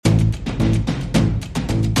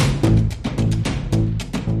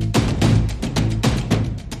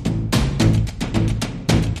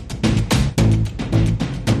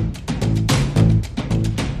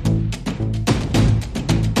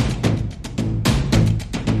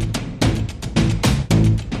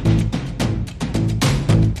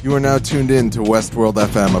You are now tuned in to Westworld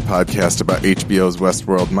FM, a podcast about HBO's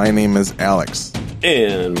Westworld. My name is Alex.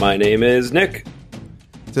 And my name is Nick.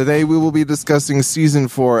 Today we will be discussing Season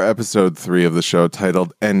 4, Episode 3 of the show,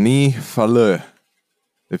 titled Any Falle.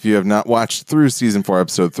 If you have not watched through Season 4,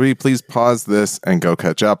 Episode 3, please pause this and go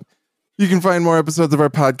catch up. You can find more episodes of our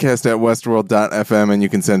podcast at westworld.fm, and you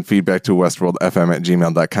can send feedback to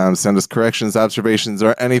westworldfm@gmail.com. Send us corrections, observations,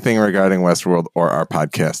 or anything regarding Westworld or our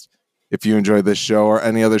podcast. If you enjoy this show or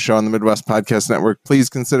any other show on the Midwest Podcast Network, please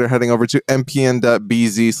consider heading over to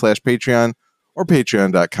mpn.bz/Patreon or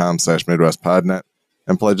patreon.com/MidwestPodNet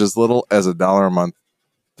and pledge as little as $1 a month.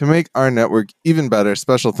 To make our network even better,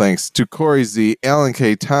 special thanks to Corey Z, Alan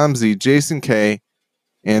K, Tom Z, Jason K,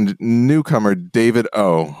 and newcomer David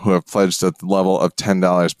O, who have pledged at the level of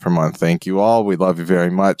 $10 per month. Thank you all. We love you very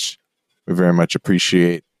much. We very much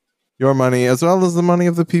appreciate your money, as well as the money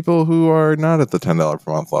of the people who are not at the $10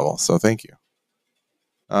 per month level. So thank you.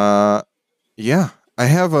 I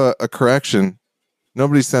have a correction.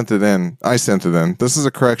 Nobody sent it in. I sent it in. This is a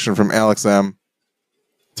correction from Alex M.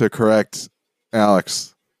 to correct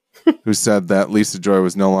Alex, who said that Lisa Joy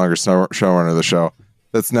was no longer showrunner of the show.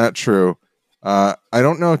 That's not true. I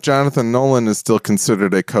don't know if Jonathan Nolan is still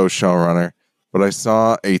considered a co-showrunner, but I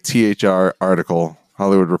saw a THR article,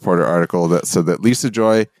 Hollywood Reporter article, that said that Lisa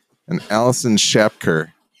Joy and Allison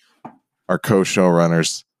Shapker are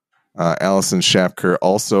co-showrunners. Allison Shapker,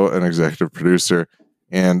 also an executive producer.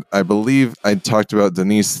 And I believe I talked about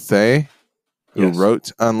Denise Thay, who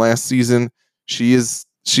wrote on last season. She is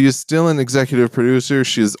still an executive producer.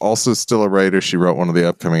 She is also still a writer. She wrote one of the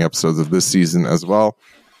upcoming episodes of this season as well.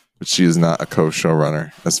 But she is not a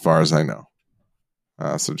co-showrunner, as far as I know.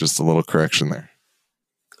 So just a little correction there.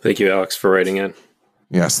 Thank you, Alex, for writing in.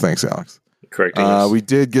 Yes, thanks, Alex. Correcting us. We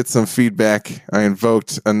did get some feedback. I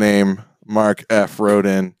invoked a name. Mark F. wrote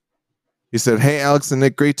in. He said, "Hey, Alex and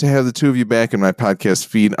Nick, great to have the two of you back in my podcast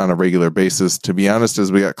feed on a regular basis. To be honest,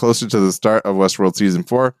 as we got closer to the start of Westworld Season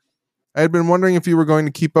 4, I had been wondering if you were going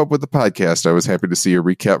to keep up with the podcast. I was happy to see your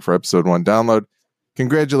recap for Episode 1 download.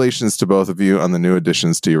 Congratulations to both of you on the new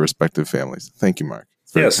additions to your respective families." Thank you, Mark.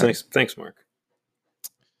 Yes, thanks, Mark.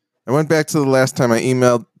 I went back to the last time I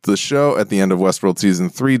emailed the show at the end of Westworld Season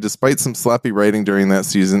 3. Despite some sloppy writing during that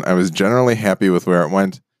season, I was generally happy with where it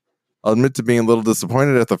went. I'll admit to being a little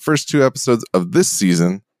disappointed at the first 2 episodes of this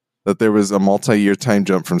season that there was a multi-year time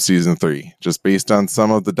jump from Season 3, just based on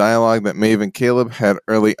some of the dialogue that Maeve and Caleb had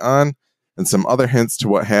early on and some other hints to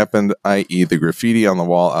what happened, i.e. the graffiti on the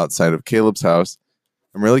wall outside of Caleb's house.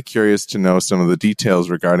 I'm really curious to know some of the details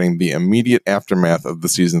regarding the immediate aftermath of the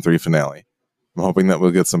Season 3 finale. I'm hoping that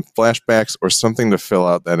we'll get some flashbacks or something to fill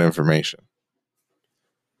out that information.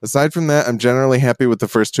 Aside from that, I'm generally happy with the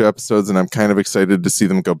first 2 episodes, and I'm kind of excited to see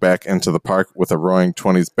them go back into the park with a roaring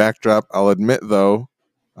 20s backdrop. I'll admit, though,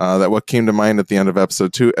 that what came to mind at the end of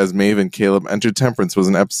Episode 2 as Maeve and Caleb entered Temperance was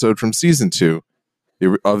an episode from Season 2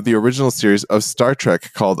 of the original series of Star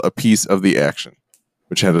Trek called A Piece of the Action,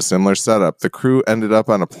 which had a similar setup. The crew ended up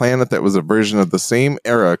on a planet that was a version of the same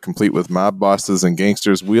era, complete with mob bosses and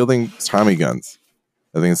gangsters wielding Tommy guns.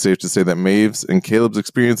 I think it's safe to say that Maeve's and Caleb's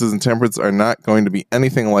experiences in Temperance are not going to be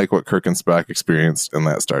anything like what Kirk and Spock experienced in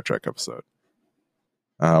that Star Trek episode.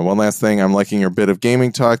 One last thing, I'm liking your bit of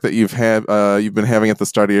gaming talk that you've been having at the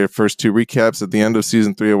start of your first 2 recaps. At the end of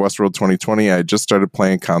Season 3 of Westworld 2020, I just started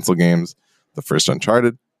playing console games, the first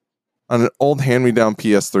Uncharted, on an old hand-me-down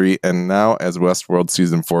PS3, and now as Westworld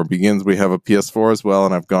Season 4 begins, we have a PS4 as well,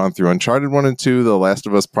 and I've gone through Uncharted 1 and 2, The Last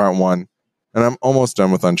of Us Part 1, and I'm almost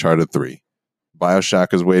done with Uncharted 3.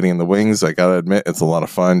 BioShock is waiting in the wings. I gotta admit, it's a lot of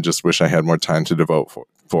fun. Just wish I had more time to devote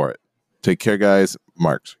for it. Take care, guys.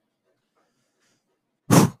 Mark.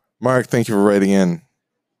 Mark, thank you for writing in.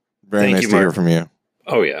 Very nice to hear from you.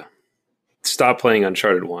 Oh, yeah. Stop playing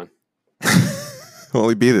Uncharted 1. Well,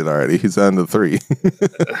 he beat it already. He's on to 3.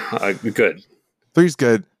 Good. 3's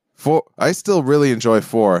good. 4. I still really enjoy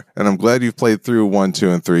 4, and I'm glad you've played through 1,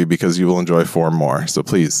 2, and 3 because you will enjoy 4 more. So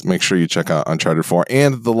please make sure you check out Uncharted 4.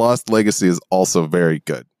 And The Lost Legacy is also very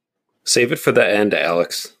good. Save it for the end,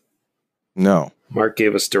 Alex. No. Mark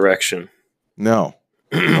gave us direction. No.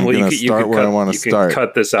 I'm well, going to start where I want to start. You can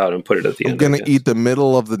cut this out and put it at the end. I'm going to eat the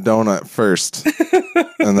middle of the donut first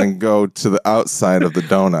and then go to the outside of the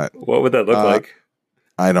donut. What would that look like?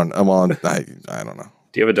 I don't know. Well, I don't know.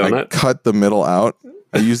 Do you have a donut? I cut the middle out.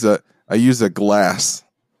 I use a glass.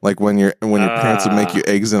 Like when your parents would make you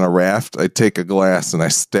eggs in a raft, I take a glass and I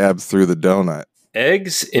stab through the donut.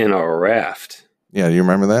 Eggs in a raft? Yeah, do you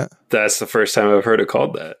remember that? That's the first time I've heard it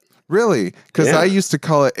called that. Really? Because I used to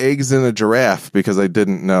call it eggs in a giraffe because I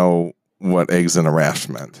didn't know what eggs in a raft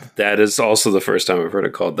meant. That is also the first time I've heard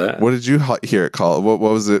it called that. What did you hear it called? What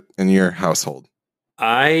was it in your household?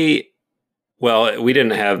 Well, we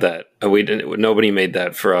didn't have that. Nobody made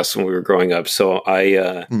that for us when we were growing up. So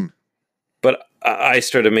but I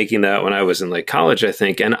started making that when I was in like college, I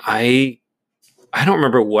think. And I don't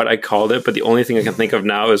remember what I called it, but the only thing I can think of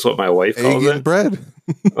now is what my wife calls it. Bread.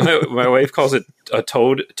 My wife calls it a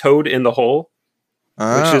toad in the hole,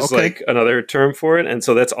 which is like another term for it. And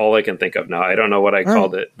so that's all I can think of now. I don't know what I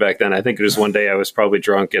called it back then. I think it was one day I was probably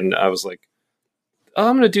drunk and I was like, oh,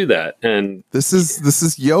 I'm going to do that. And this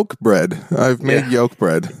is yolk bread. I've made yolk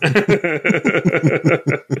bread.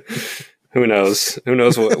 Who knows? Who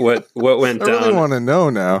knows what went down? I really want to know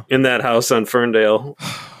now. In that house on Ferndale.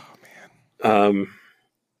 Oh, man.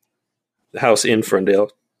 The house in Ferndale,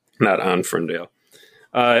 not on Ferndale.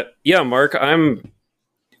 Yeah, Mark, there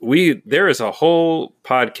is a whole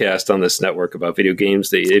podcast on this network about video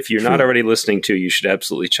games that if you're not already listening to, you should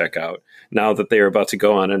absolutely check out now that they are about to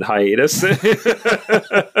go on in hiatus. We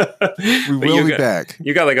will be back.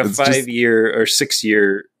 You got like a 5-year or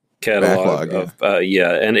 6-year catalog backlog,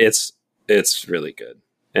 and it's really good.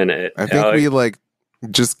 And I think we like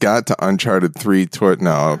just got to Uncharted 3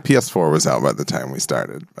 PS4 was out by the time we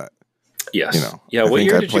started, but yes. You know, yeah, what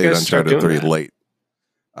year did you guys start doing Uncharted 3 late?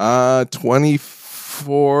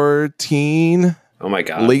 2014. Oh my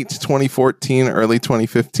god. Late 2014, early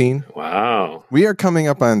 2015. Wow. We are coming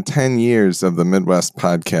up on 10 years of the Midwest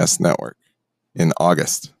Podcast Network in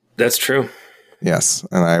August. That's true. Yes,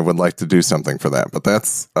 and I would like to do something for that, but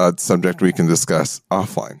that's a subject we can discuss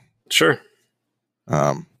offline. Sure.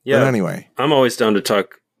 But anyway, I'm always down to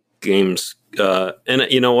talk games. And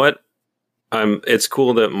you know what? It's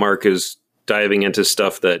cool that Mark is diving into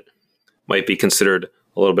stuff that might be considered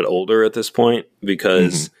a little bit older at this point,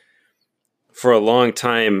 because for a long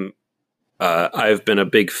time, I've been a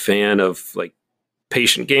big fan of like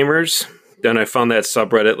patient gamers. Then I found that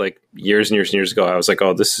subreddit like years and years and years ago. I was like,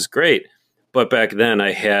 oh, this is great. But back then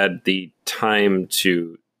I had the time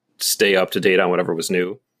to stay up to date on whatever was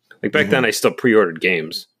new. Like back then I still pre-ordered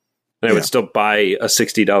games and I would still buy a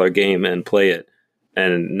 $60 game and play it.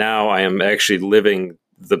 And now I am actually living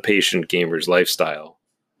the patient gamer's lifestyle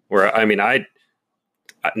where, I mean,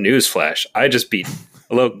 newsflash, I just beat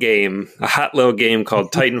a hot little game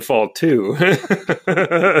called Titanfall 2,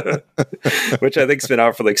 which I think's been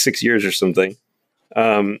out for like 6 years or something.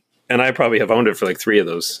 And I probably have owned it for like 3 of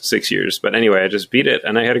those 6 years. But anyway, I just beat it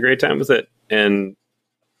and I had a great time with it. And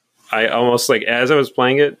I almost like, as I was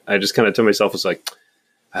playing it, I just kind of told myself, was like,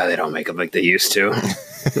 they don't make them like they used to.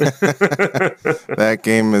 That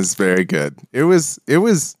game is very good. It was a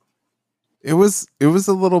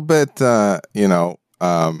little bit,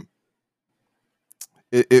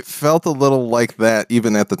 it felt a little like that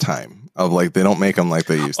even at the time of like, they don't make them like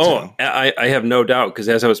they used to. Oh, I have no doubt. Because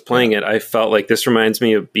as I was playing it, I felt like this reminds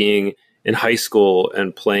me of being in high school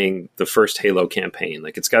and playing the first Halo campaign.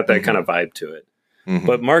 Like it's got that kind of vibe to it.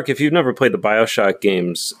 But Mark, if you've never played the BioShock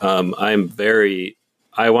games, I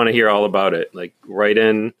want to hear all about it. Like write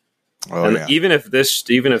in. Even if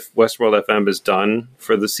Westworld FM is done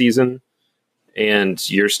for the season and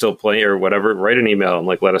you're still playing or whatever, write an email and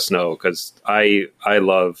like let us know, because I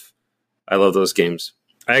love those games.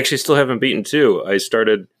 I actually still haven't beaten 2.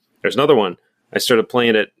 There's another one. I started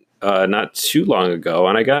playing it not too long ago,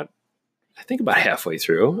 and I got, I think, about halfway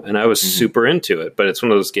through, and I was super into it. But it's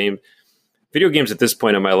one of those video games at this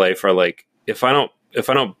point in my life are like, if I don't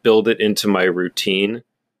build it into my routine,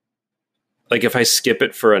 like if I skip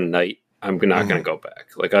it for a night, I'm not going to go back.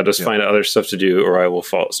 Like I'll just find other stuff to do, or I will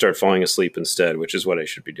start falling asleep instead, which is what I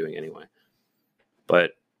should be doing anyway.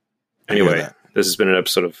 But anyway, this has been an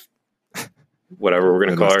episode of whatever we're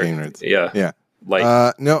going to call it. Yeah.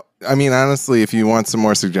 Like, no, I mean, honestly, if you want some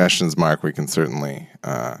more suggestions, Mark, we can certainly,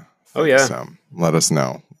 let us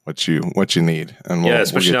know what you need. And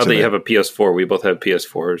especially now that you have a PS4, we both have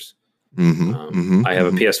PS4s. I have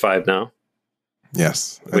a PS5 now.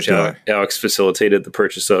 Yes. Which Alex facilitated the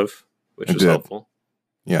purchase of, which was helpful.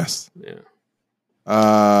 Yes. Yeah.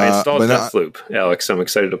 I installed Deathloop, Alex. I'm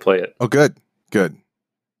excited to play it. Oh, good. Good.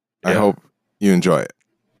 Yeah. I hope you enjoy it.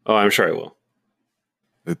 Oh, I'm sure I will.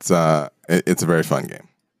 It's a very fun game.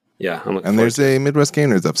 Yeah. I'm looking and there's a Midwest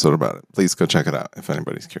Game Nerds episode about it. Please go check it out if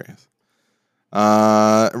anybody's curious.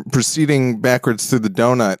 Proceeding backwards through the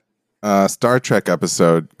donut, Star Trek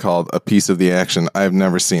episode called A Piece of the Action. I've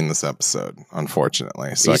never seen this episode,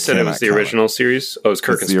 unfortunately. So you said it was the original series? Oh, it was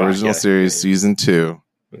Kirk and Spock. The original series, season 2.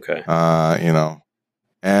 Okay. And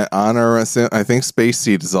I think Space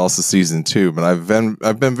Seed is also season 2, but I've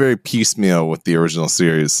been very piecemeal with the original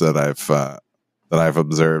series that I've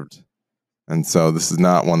observed. And so this is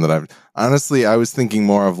not one that I was thinking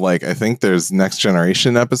more of like, I think there's Next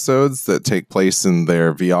Generation episodes that take place in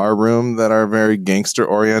their VR room that are very gangster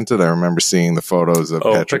oriented. I remember seeing the photos of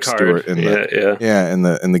Patrick Picard. Stewart in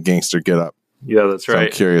the gangster get up. Yeah, that's right.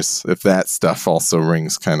 I'm curious if that stuff also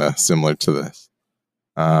rings kind of similar to this.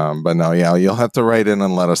 But no, yeah, you'll have to write in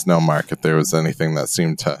and let us know, Mark, if there was anything that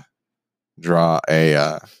seemed to draw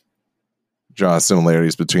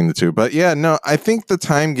similarities between the two. But yeah, no, I think the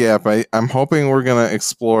time gap, I'm hoping we're going to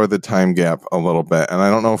explore the time gap a little bit. And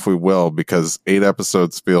I don't know if we will, because 8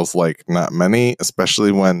 episodes feels like not many,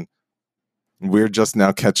 especially when we're just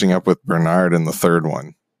now catching up with Bernard in the 3rd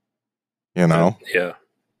one. You know? Yeah.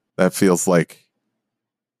 That feels like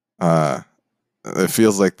they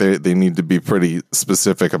need to be pretty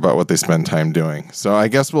specific about what they spend time doing. So I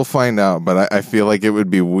guess we'll find out, but I feel like it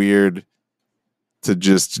would be weird to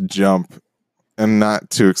just jump and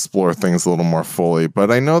not to explore things a little more fully.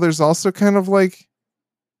 But I know there's also kind of like,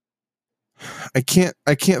 I can't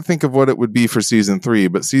think of what it would be for season 3,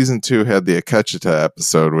 but season 2 had the Akecheta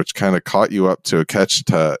episode, which kind of caught you up to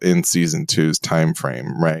Akecheta in season 2's time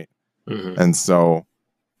frame, right? Mm-hmm. And so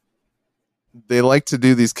they like to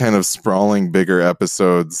do these kind of sprawling, bigger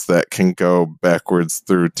episodes that can go backwards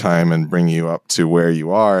through time and bring you up to where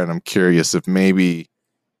you are. And I'm curious if maybe,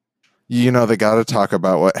 they got to talk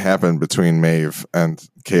about what happened between Maeve and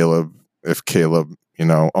Caleb. If Caleb,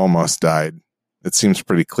 almost died, it seems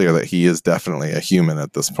pretty clear that he is definitely a human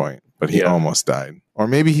at this point, but he almost died. Or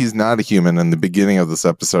maybe he's not a human, and the beginning of this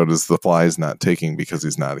episode is the fly's not taking because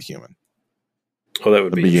he's not a human. Oh, that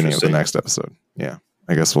would be the beginning of the next episode. Yeah,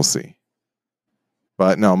 I guess we'll see.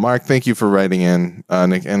 But no, Mark, thank you for writing in.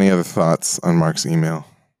 Nick, any other thoughts on Mark's email?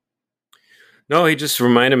 No, he just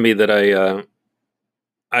reminded me that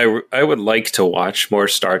I would like to watch more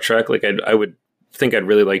Star Trek. Like I would think I'd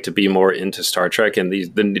really like to be more into Star Trek, and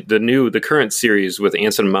the current series with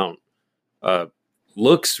Anson Mount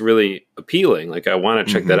looks really appealing. Like I want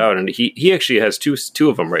to check that out. And he actually has two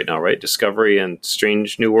of them right now, right? Discovery and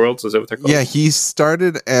Strange New Worlds. Is that what they're called? Yeah, he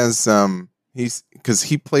started as because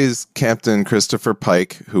he plays Captain Christopher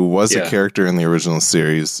Pike, who was a character in the original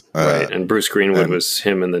series, right? And Bruce Greenwood was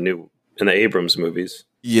him in the Abrams movies.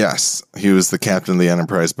 Yes, he was the captain of the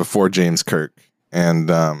Enterprise before James Kirk, and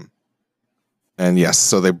yes,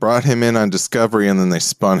 so they brought him in on Discovery, and then they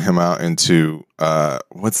spun him out into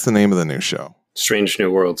what's the name of the new show? Strange New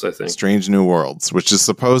Worlds, I think. Strange New Worlds, which is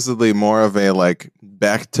supposedly more of a like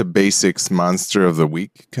back to basics Monster of the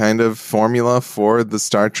Week kind of formula for the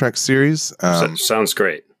Star Trek series. Sounds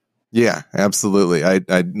great. Yeah, absolutely.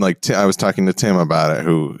 I was talking to Tim about it,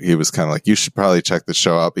 who he was kind of like, you should probably check the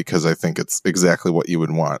show out because I think it's exactly what you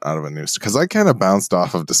would want out of a new. Because I kind of bounced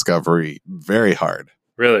off of Discovery very hard.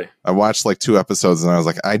 Really? I watched like 2 episodes and I was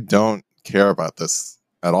like, I don't care about this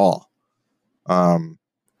at all. Can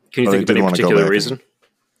you think of any particular reason?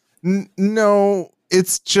 No,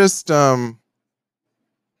 it's just not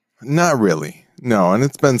really. No, and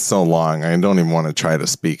it's been so long, I don't even want to try to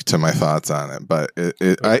speak to my thoughts on it. But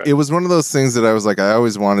it was one of those things that I was like, I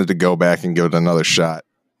always wanted to go back and give it another shot.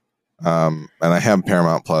 And I have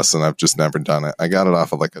Paramount Plus, and I've just never done it. I got it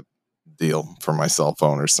off of like a deal for my cell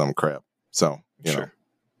phone or some crap. So, you know,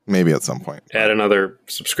 maybe at some point. Add another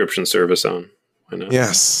subscription service on. Why not?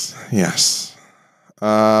 Yes.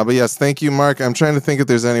 But yes, thank you, Mark. I'm trying to think if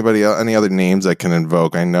there's any other names I can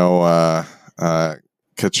invoke. I know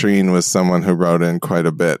Katrine was someone who wrote in quite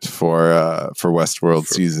a bit for Westworld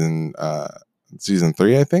season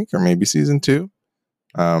 3, I think, or maybe season 2.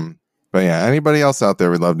 But yeah, anybody else out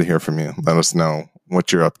there, we'd love to hear from you. Let us know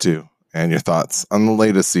what you're up to and your thoughts on the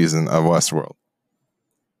latest season of Westworld.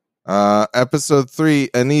 Episode 3,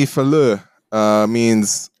 Année Falleux,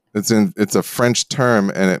 means it's a French term,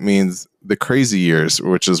 and it means the crazy years,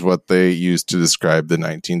 which is what they used to describe the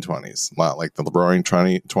 1920s. A lot like the roaring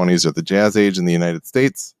 20s or the jazz age in the United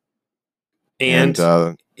States. And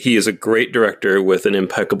he is a great director with an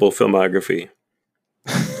impeccable filmography.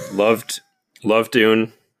 Loved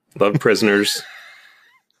Dune, loved Prisoners.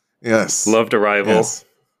 Yes. Loved Arrival. Yes.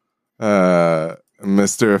 Mr.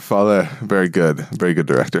 Falleux, very good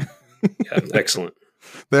director. Yeah, excellent.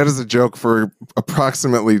 That is a joke for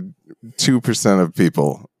approximately 2% of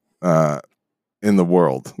people in the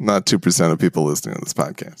world, not 2% of people listening to this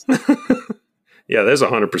podcast. Yeah, there's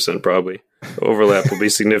 100% probably. The overlap will be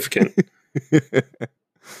significant. We'll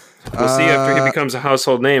see after he becomes a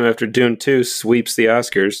household name after Dune 2 sweeps the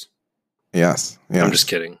Oscars. Yes. I'm just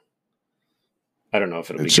kidding. I don't know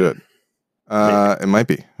if it'll be should. It might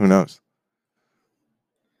be. Who knows?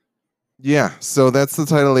 Yeah, so that's the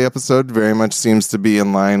title of the episode. Very much seems to be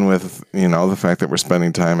in line with, the fact that we're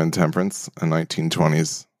spending time in Temperance, a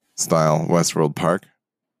 1920s style Westworld Park.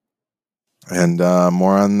 And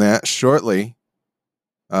more on that shortly.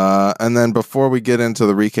 And then before we get into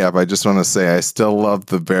the recap, I just want to say I still love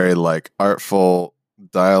the very artful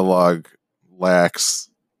dialogue lax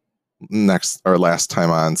next or last time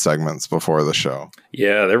on segments before the show.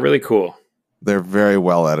 Yeah, they're really cool. They're very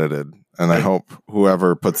well edited, and I hope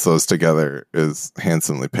whoever puts those together is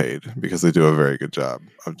handsomely paid, because they do a very good job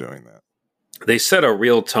of doing that. They set a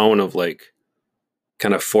real tone of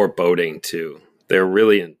kind of foreboding too. They're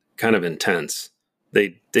really kind of intense.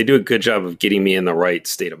 They do a good job of getting me in the right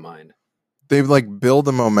state of mind. They build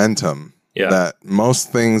a momentum that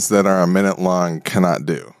most things that are a minute long cannot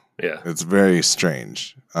do. Yeah, it's very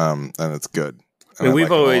strange, and it's good. And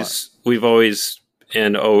we've always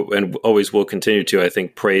and always will continue to, I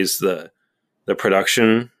think, praise the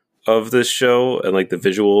production of this show and the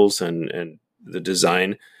visuals and the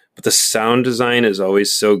design. But the sound design is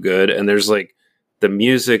always so good, and there's the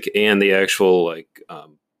music and the actual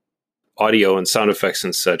audio and sound effects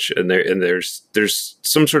and such, and there's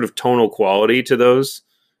some sort of tonal quality to those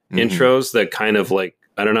intros that kind of I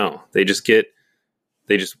don't know, they just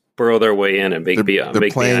burrow their way in and make they're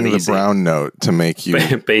me playing uneasy. The brown note to make you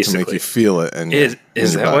basically to make you feel it. And is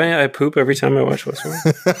that why I poop every time I watch Westworld?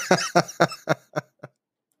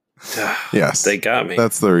 Yes, they got me.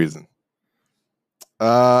 That's the reason.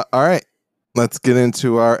 All right, let's get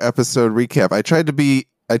into our episode recap. I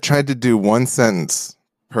tried to do one sentence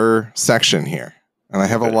per section here, and I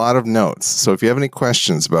have a lot of notes. So if you have any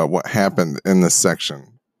questions about what happened in this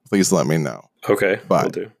section, please let me know. Okay, but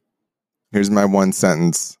will do. Here's my one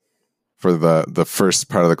sentence for the first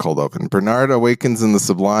part of the cold open. Bernard awakens in the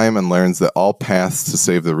Sublime and learns that all paths to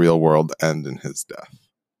save the real world end in his death.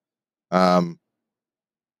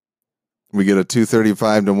 We get a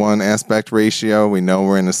 235-1 aspect ratio. We know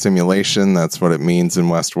we're in a simulation. That's what it means in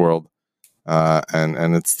Westworld.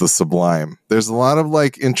 And it's the Sublime. There's a lot of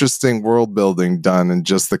interesting world building done in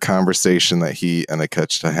just the conversation that he and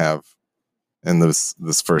Akecheta have in this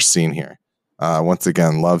first scene here. Once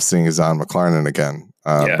again, love seeing Zahn McClarnon again.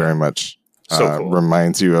 Very much so cool.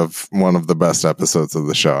 Reminds you of one of the best episodes of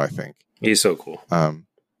the show, I think. He's so cool.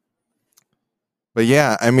 But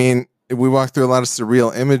yeah, I mean, we walk through a lot of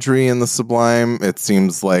surreal imagery in the Sublime. It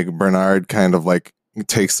seems like Bernard kind of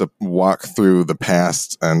takes a walk through the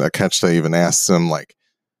past, and Akecheta even asks him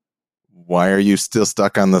why are you still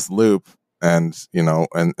stuck on this loop? And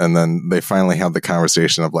and then they finally have the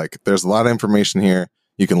conversation of there's a lot of information here.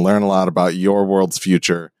 You can learn a lot about your world's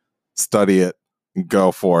future, study it,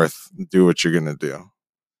 go forth, do what you're going to do.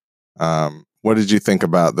 What did you think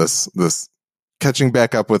about this catching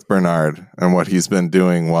back up with Bernard and what he's been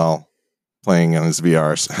doing while playing on his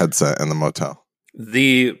VR headset in the motel?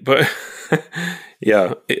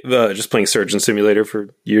 Just playing Surgeon Simulator for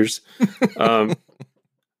years. The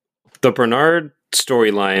Bernard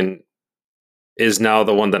storyline is now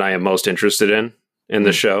the one that I am most interested in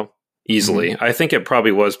the show. Easily. I think it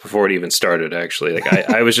probably was before it even started, actually.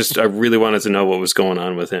 I really wanted to know what was going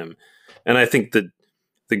on with him. And I think the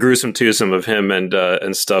gruesome twosome of him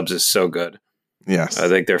and Stubbs is so good. Yes. I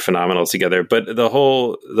think they're phenomenal together. But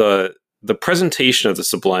the presentation of the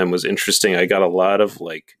Sublime was interesting. I got a lot of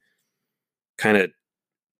kind of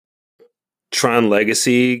Tron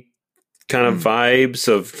Legacy kind of vibes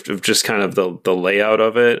of just kind of the layout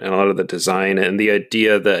of it and a lot of the design and the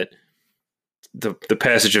idea that the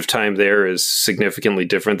passage of time there is significantly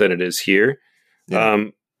different than it is here. Yeah.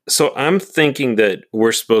 So I'm thinking that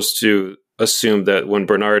we're supposed to assume that when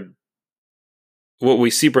what we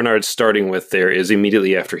see Bernard starting with there is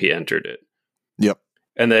immediately after he entered it. Yep.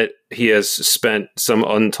 And that he has spent some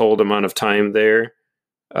untold amount of time there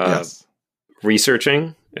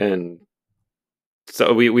researching. And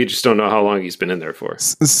so we just don't know how long he's been in there for.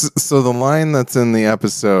 So the line that's in the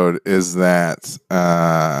episode is that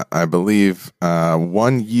I believe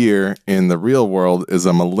 1 year in the real world is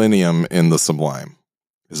a millennium in the Sublime,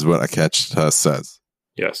 is what Akecheta says.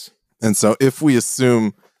 Yes. And so if we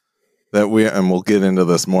assume that and we'll get into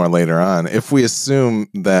this more later on, if we assume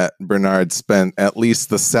that Bernard spent at least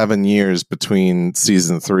the 7 years between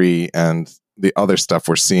season 3 and the other stuff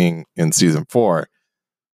we're seeing in season 4,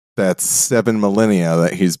 that's 7 millennia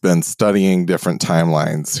that he's been studying different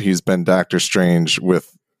timelines. He's been Doctor Strange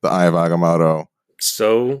with the Eye of Agamotto.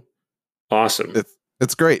 So awesome.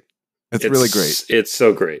 It's great. It's really great. It's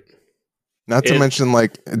so great. Not to mention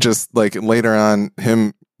just later on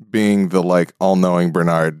him being the all-knowing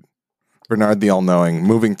Bernard the all-knowing,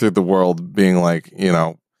 moving through the world, being the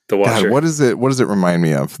Watcher. God, what does it remind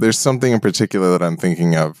me of? There's something in particular that I'm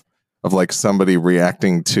thinking of somebody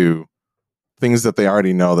reacting to things that they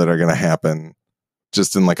already know that are going to happen,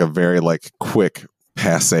 just in a very quick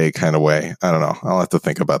passe kind of way. I don't know. I'll have to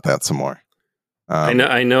think about that some more. I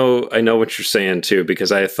know what you're saying too,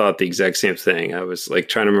 because I thought the exact same thing. I was like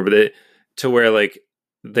trying to remember that to where like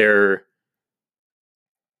there's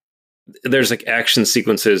like action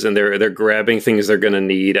sequences and they're grabbing things they're going to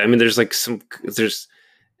need. I mean,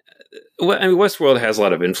 Westworld has a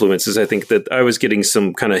lot of influences. I think that I was getting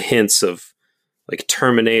some kind of hints of like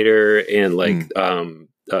Terminator and like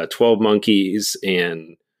 12 Monkeys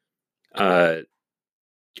and I'm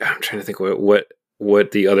trying to think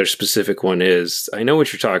what the other specific one is. I know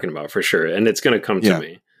what you're talking about for sure, and it's going to come to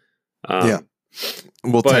me.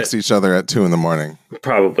 We'll text each other at 2 a.m.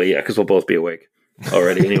 Probably, because we'll both be awake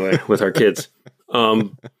already anyway with our kids.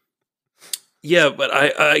 But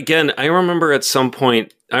I remember at some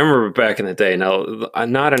point, I remember back in the day, now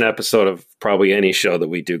not an episode of probably any show that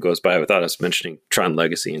we do goes by without us mentioning Tron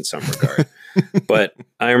Legacy in some regard. But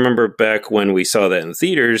I remember back when we saw that in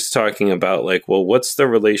theaters talking about like, well, what's the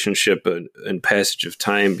relationship and passage of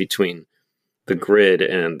time between the grid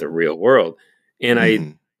and the real world? And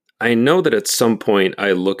I know that at some point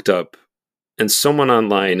I looked up and someone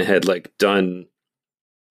online had like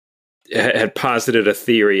had posited a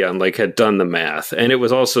theory on like had done the math, and it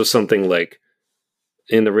was also something like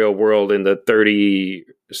in the real world in the 30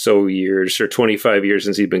 so years or 25 years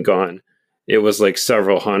since he'd been gone, it was like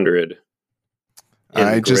several hundred.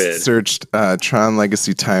 I just searched Tron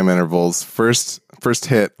Legacy time intervals. First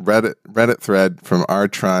hit Reddit thread from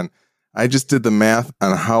rtron. I just did the math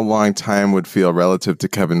on how long time would feel relative to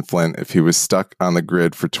Kevin Flynn if he was stuck on the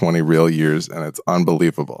grid for 20 real years, and it's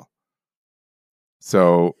unbelievable.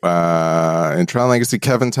 So in Tron Legacy,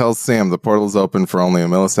 Kevin tells Sam the portal's open for only a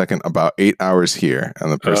millisecond, about 8 hours here.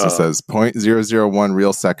 And the person says 0.001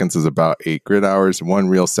 real seconds is about 8 grid hours. 1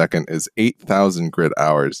 real second is 8,000 grid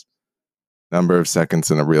hours. Number of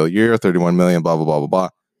seconds in a real year, 31 million, blah, blah, blah, blah, blah.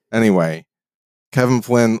 Anyway, Kevin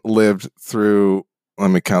Flynn lived through,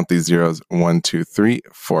 let me count these zeros, 1, 2, 3,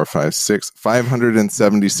 4, 5, 6,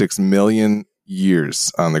 576 million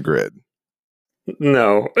years on the grid.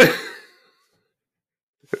 No.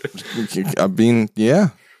 I mean, yeah.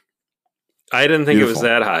 I didn't think Beautiful. It was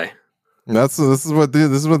that high. This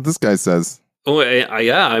is what this guy says. Oh,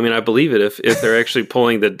 yeah. I mean, I believe it if they're actually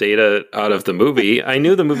pulling the data out of the movie. I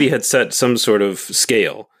knew the movie had set some sort of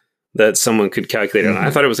scale that someone could calculate on.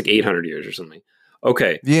 I thought it was like 800 years or something.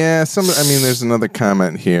 Okay. Yeah. There's another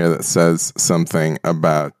comment here that says something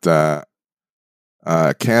about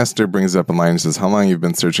Castor brings up a line and says, how long you've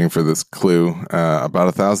been searching for this clue? About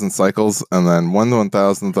 1,000 cycles, and then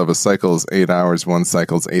 1/1000th of a cycle is 8 hours. 1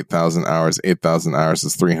 cycle is 8,000 hours. 8,000 hours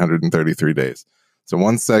is 333 days. So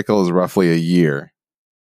 1 cycle is roughly a year.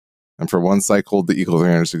 And for 1 cycle to equal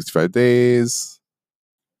 365 days.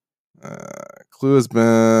 Clue has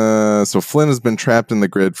been... So Flynn has been trapped in the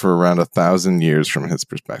grid for around 1,000 years from his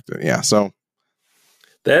perspective. Yeah, so...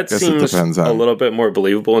 That seems a little bit more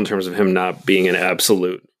believable in terms of him not being an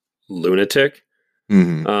absolute lunatic.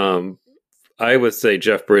 Mm-hmm. I would say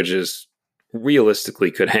Jeff Bridges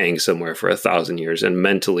realistically could hang somewhere for 1,000 years and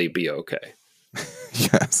mentally be okay.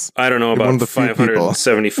 Yes. I don't know about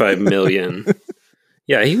 575 million.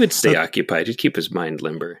 Yeah, he would stay occupied. He'd keep his mind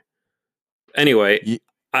limber. Anyway,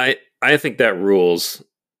 I think that rules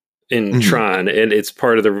in Tron, and it's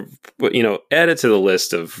part of the, add it to the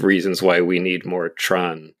list of reasons why we need more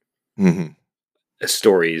Tron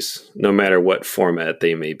stories, no matter what format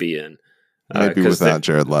they may be in. Maybe without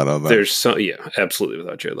Jared Leto, though. Absolutely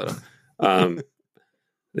without Jared Leto.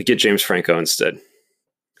 Get James Franco instead.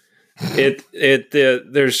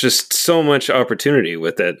 There's just so much opportunity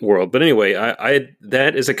with that world. But anyway,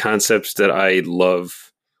 that is a concept that I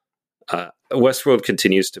love. Westworld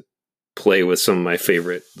continues to play with some of my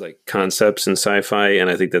favorite concepts in sci-fi, and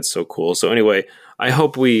I think that's so cool. So anyway, I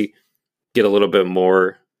hope we get a little bit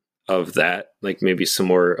more of that, like maybe some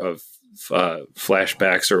more of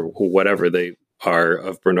flashbacks or whatever they are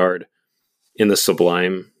of Bernard in the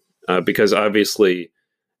Sublime, because obviously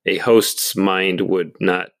a host's mind would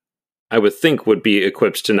be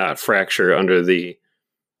equipped to not fracture under the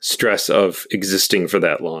stress of existing for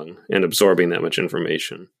that long and absorbing that much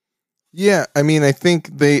information. Yeah, I mean, I think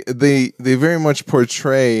they very much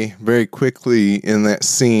portray very quickly in that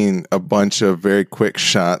scene a bunch of very quick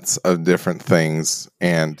shots of different things,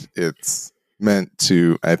 and it's meant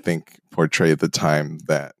to, I think, portray the time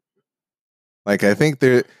that, I think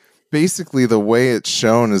they're basically the way it's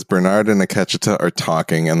shown is Bernard and Akecheta are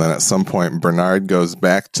talking, and then at some point Bernard goes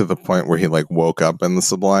back to the point where he woke up in the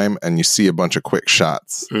Sublime, and you see a bunch of quick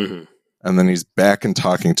shots. Mm-hmm. And then he's back and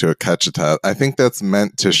talking to Akecheta. I think that's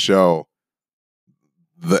meant to show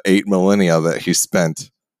the 8 millennia that he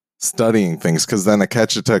spent studying things, because then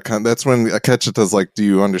Akecheta, that's when Akecheta's like, do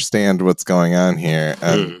you understand what's going on here?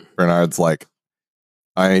 And Bernard's like,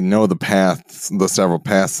 I know the several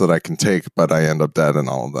paths that I can take, but I end up dead in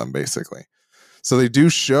all of them, basically. So they do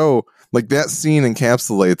show, like, that scene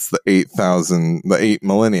encapsulates the 8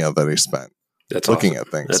 millennia that he spent looking at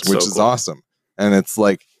things, which is awesome. And it's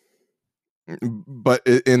like, but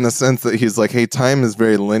in the sense that he's like, hey, time is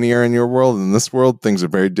very linear in your world. In this world, things are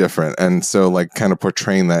very different. And so, like, kind of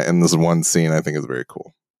portraying that in this one scene, I think is very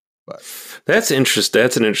cool. But that's an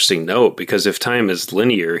interesting note, because if time is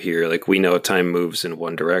linear here, like, we know time moves in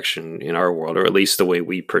one direction in our world, or at least the way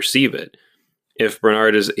we perceive it. If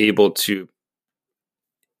Bernard is able to,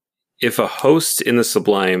 if a host in the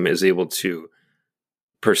Sublime is able to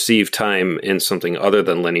perceive time in something other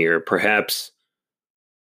than linear, perhaps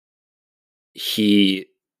I'm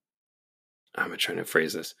trying to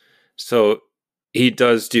phrase this. So he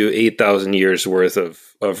does do 8,000 years worth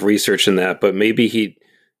of research in that, but maybe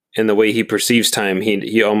in the way he perceives time,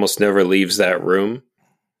 he almost never leaves that room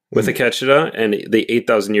with Akecheta, and the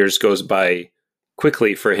 8,000 years goes by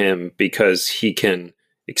quickly for him because he can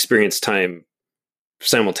experience time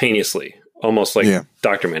simultaneously, almost like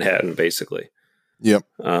Dr. Manhattan, basically. Yep.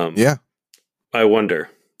 I wonder.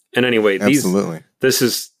 And anyway, absolutely. This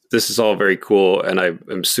is all very cool, and I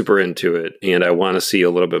am super into it, and I want to see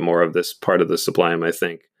a little bit more of this part of the Sublime, I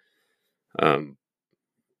think.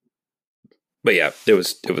 But yeah, it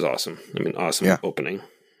was awesome. I mean, awesome opening.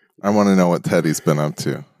 I want to know what Teddy's been up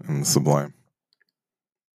to in the Sublime.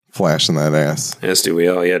 Flashing that ass. As do we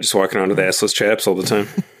all. Yeah, just walking around with assless chaps all the time.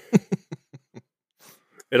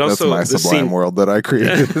 That's my Sublime world that I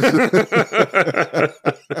created.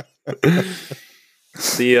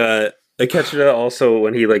 The Akecheta also,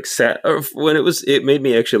 when he like it made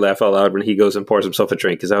me actually laugh out loud when he goes and pours himself a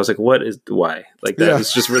drink, because I was like, why? Like, that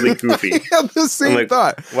was just really goofy. I had the same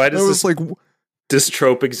thought. Why does this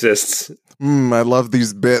trope exists? I love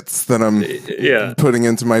these bits that I'm putting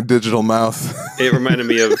into my digital mouth. It reminded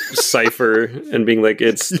me of Cypher and being like,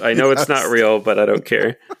 I know it's not real, but I don't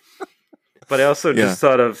care. But I also just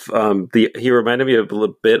thought of he reminded me a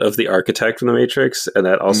little bit of the architect from The Matrix, and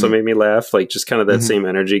that also made me laugh. Like, just kind of that same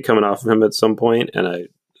energy coming off of him at some point. And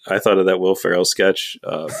I thought of that Will Ferrell sketch,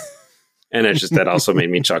 and that also made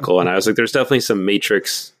me chuckle. And I was like, there's definitely some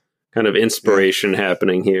Matrix kind of inspiration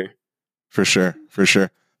happening here. For sure.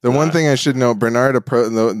 The one thing I should know, Bernard,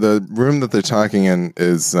 the room that they're talking in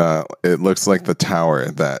is, it looks like the tower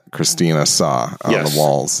that Christina saw on the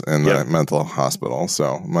walls in the mental hospital,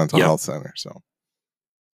 mental health center. So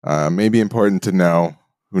maybe important to know.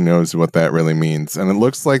 Who knows what that really means. And it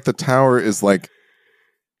looks like the tower is like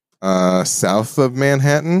south of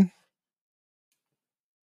Manhattan.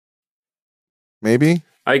 Maybe?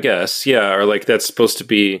 I guess, yeah. Or like that's supposed to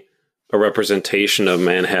be a representation of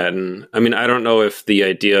Manhattan. I mean, I don't know if the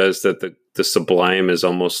idea is that the Sublime is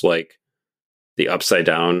almost like the Upside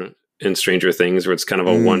Down in Stranger Things, where it's kind of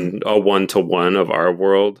a one-to-one of our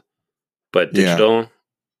world, but digital.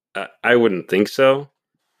 I wouldn't think so.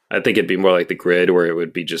 I think it'd be more like the Grid, where it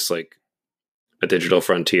would be just like a digital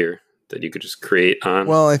frontier that you could just create on.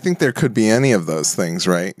 Well, I think there could be any of those things,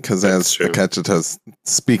 right? Because as Akecheta's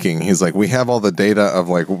speaking, he's like, we have all the data of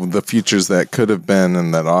like the futures that could have been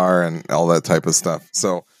and that are and all that type of stuff.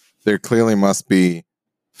 So there clearly must be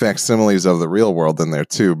facsimiles of the real world in there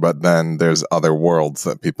too, but then there's other worlds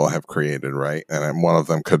that people have created, right? And one of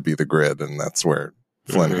them could be the Grid, and that's where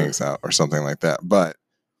Flynn hangs out or something like that. But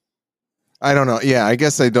I don't know. Yeah, I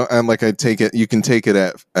guess I don't. I'm like, I take it. You can take it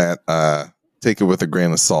take it with a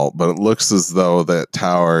grain of salt, but it looks as though that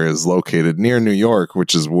tower is located near New York,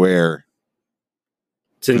 which is where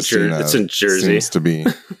it's in Jersey. Seems to be.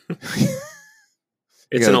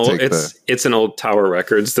 It's an old Tower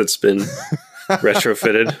Records that's been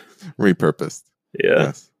retrofitted, repurposed. Yeah.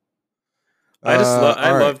 Yes.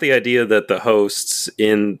 I love the idea that the hosts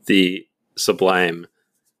in the Sublime,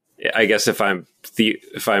 I guess if I'm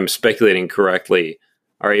speculating correctly,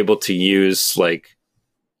 are able to use like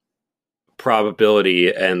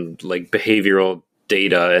probability and like behavioral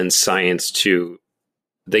data and science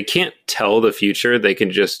they can't tell the future. They can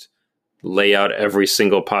just lay out every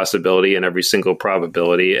single possibility and every single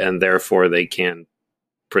probability, and therefore they can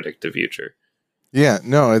predict the future. Yeah,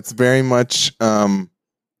 no, it's very much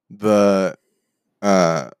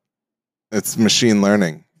it's machine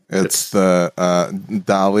learning. It's the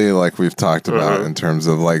DALL-E, like we've talked about, in terms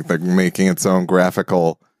of like making its own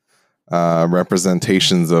graphical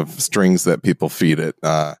representations of strings that people feed it.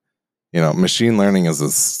 Machine learning is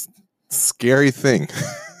a scary thing.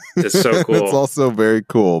 It's so cool. It's also very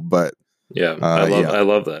cool, but I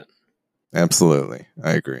love that. Absolutely,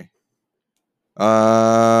 I agree.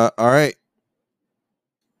 All right.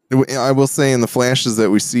 I will say in the flashes that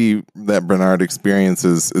we see that Bernard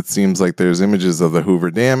experiences, it seems like there's images of the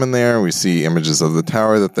Hoover Dam in there. We see images of the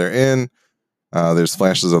tower that they're in. There's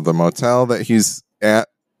flashes of the motel that he's at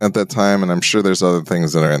that time, and I'm sure there's other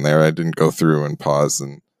things that are in there. I didn't go through and pause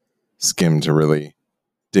and skim to really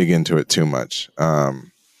dig into it too much.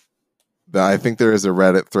 I think there is a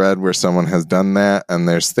Reddit thread where someone has done that, and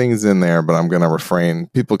there's things in there, but I'm going to refrain.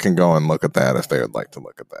 People can go and look at that if they would like to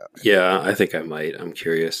look at that. Yeah, I think I might. I'm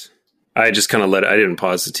curious. I just kind of I didn't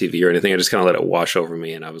pause the TV or anything. I just kind of let it wash over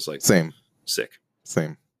me, and I was like, Same. Sick.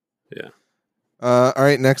 Same. Yeah. All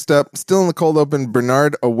right, next up, still in the cold open,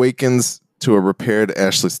 Bernard awakens to a repaired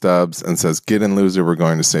Ashley Stubbs and says, "Get in, loser, we're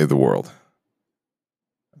going to save the world."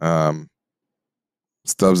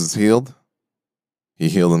 Stubbs is healed. He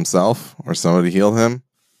healed himself, or somebody healed him.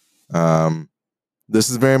 This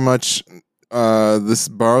is very much, this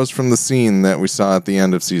borrows from the scene that we saw at the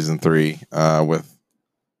end of season 3,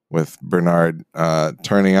 with Bernard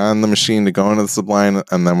turning on the machine to go into the Sublime,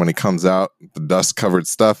 and then when he comes out, the dust-covered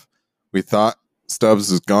stuff. We thought Stubbs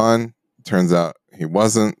was gone. Turns out he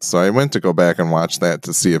wasn't. So I went to go back and watch that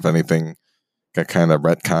to see if anything got kind of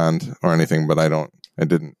retconned or anything, but I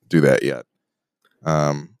didn't do that yet.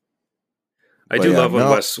 I do love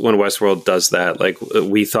when Westworld does that. Like,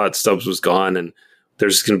 we thought Stubbs was gone, and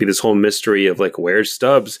there's going to be this whole mystery of like, where's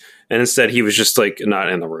Stubbs? And instead, he was just like not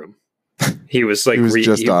in the room. He was like, he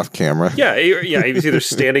was off camera. Yeah, he was either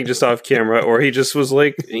standing just off camera, or he just was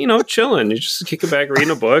like, chilling. He's just kicking back,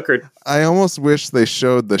 reading a book. Or I almost wish they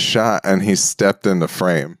showed the shot and he stepped into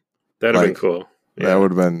frame. That'd have been cool. Yeah. That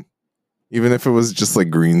would have been, even if it was just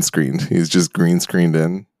like green screened. He's just green screened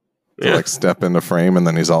in. To like step into frame, and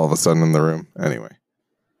then he's all of a sudden in the room. Anyway,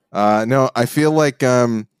 no, I feel like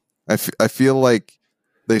I feel like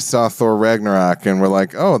they saw Thor Ragnarok and were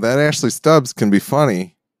like, "Oh, that Ashley Stubbs can be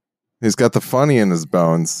funny. He's got the funny in his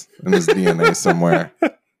bones, in his DNA somewhere."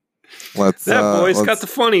 Got the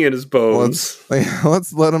funny in his bones.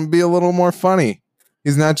 Let's let him be a little more funny.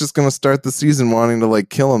 He's not just going to start the season wanting to like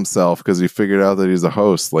kill himself because he figured out that he's a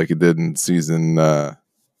host, like he did in season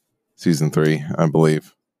 3, I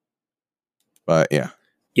believe. But yeah,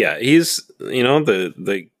 he's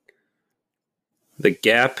the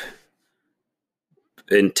gap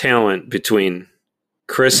in talent between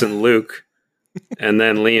Chris and Luke, and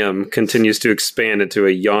then Liam continues to expand into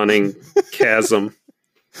a yawning chasm.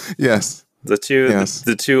 Yes, the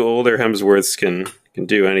two older Hemsworths can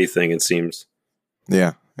do anything, it seems.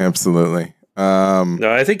 Yeah, absolutely. No,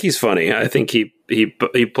 I think he's funny. I think he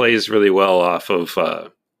plays really well off of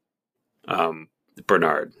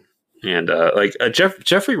Bernard. And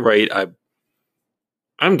Jeffrey Wright,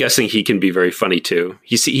 I'm guessing he can be very funny too.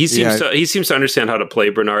 He seems to understand how to play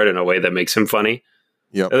Bernard in a way that makes him funny.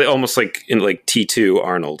 Yep. Almost like in like T2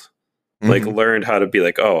 Arnold, like learned how to be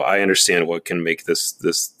like, oh, I understand what can make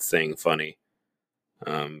this thing funny.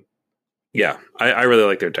 I really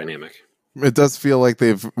like their dynamic. It does feel like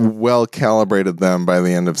they've well calibrated them by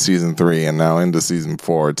the end of season 3 and now into season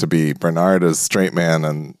 4 to be Bernard as straight man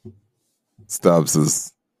and Stubbs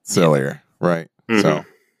as sillier, right? Mm-hmm. So,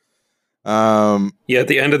 at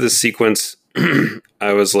the end of this sequence,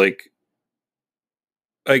 I was like,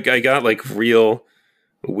 I got like real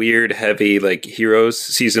weird, heavy, like Heroes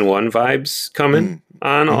season 1 vibes coming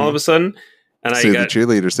on all of a sudden, and save the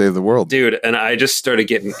cheerleader, save the world, dude. And I just started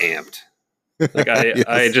getting amped. Like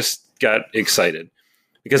I just got excited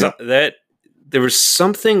because that there was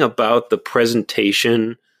something about the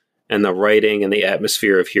presentation and the writing and the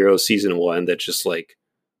atmosphere of Heroes season 1 that just like.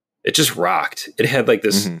 It just rocked. It had like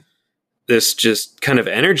this just kind of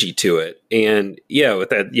energy to it. And with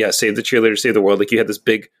that, save the cheerleader, save the world. Like you had this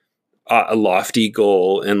big, lofty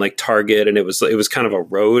goal and like target. And it was kind of a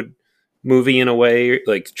road movie in a way,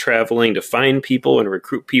 like traveling to find people and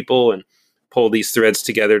recruit people and pull these threads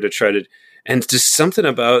together to try to, and just something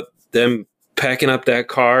about them packing up that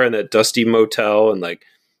car and that dusty motel. And like,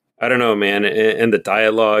 I don't know, man. And the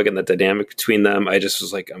dialogue and the dynamic between them. I just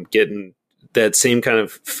was like, I'm getting that same kind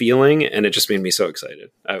of feeling, and it just made me so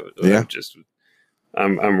excited. I'm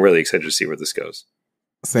really excited to see where this goes.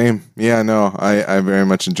 Same. Yeah, no, I very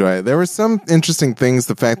much enjoy it. There were some interesting things.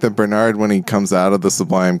 The fact that Bernard, when he comes out of the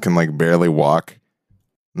Sublime, can like barely walk.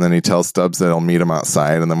 And then he tells Stubbs that he'll meet him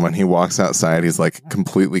outside. And then when he walks outside, he's like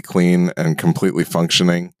completely clean and completely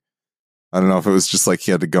functioning. I don't know if it was just like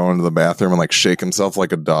he had to go into the bathroom and like shake himself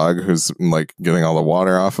like a dog who's like getting all the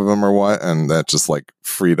water off of him or what. And that just like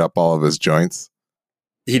freed up all of his joints.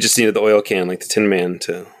 He just needed the oil can like the Tin Man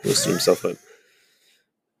to loosen himself up.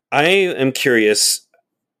 I am curious.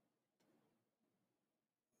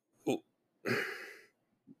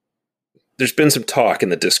 there's been some talk in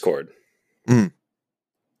the Discord. Mm.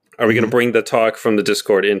 Are we going to bring the talk from the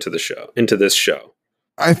Discord into this show?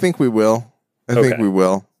 I think we will. I think we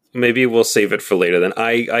will. Maybe we'll save it for later then.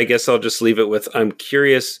 I guess I'll just leave it with, I'm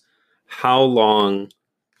curious how long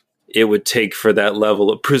it would take for that level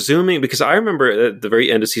of presuming, because I remember at the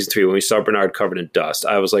very end of season 3 when we saw Bernard covered in dust,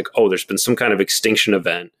 I was like, oh, there's been some kind of extinction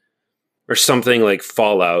event or something like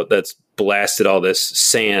Fallout that's blasted all this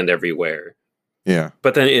sand everywhere. Yeah.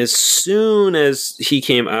 But then as soon as he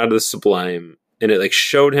came out of the Sublime and it like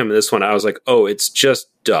showed him this one, I was like, oh, it's just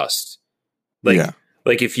dust. Like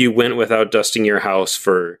if you went without dusting your house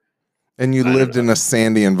and you lived in a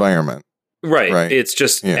sandy environment. Right. It's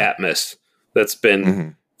just atmos that's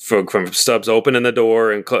been from Stubbs opening the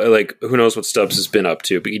door and like who knows what Stubbs has been up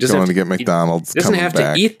to. But he doesn't going to get McDonald's. He doesn't have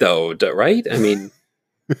to eat though, right? I mean,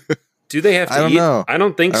 do they have to eat? I don't know. I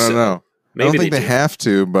don't think so. I don't know. Maybe I don't think they have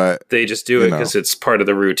to, but they just do it because it's part of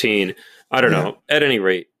the routine. I don't know. At any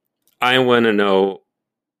rate, I want to know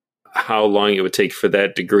how long it would take for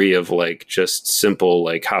that degree of like just simple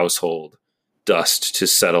like household dust to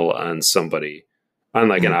settle on somebody, on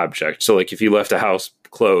like an object. So like if you left a house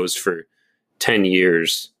closed for 10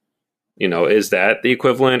 years, is that the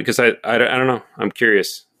equivalent? Because I don't know. I'm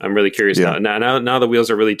curious. I'm really curious now. Now the wheels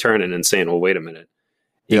are really turning and saying, well, wait a minute.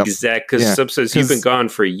 Yep. Exact, because Sub says you've been gone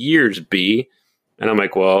for years, B. And I'm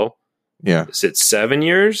like, well, is it 7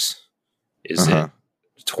 years? Is it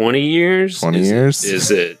 20 years? 20 years? Is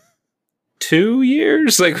it 2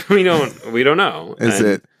 years? Like we don't know. Is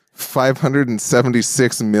it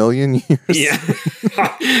 576 million years?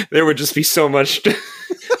 Yeah. There would just be so much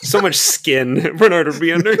skin Bernard would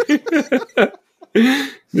be under.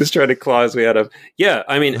 Just trying to claw his way out of. Yeah,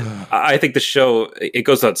 I mean, I think the show, it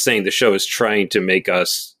goes without saying, the show is trying to make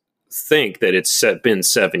us think that it's been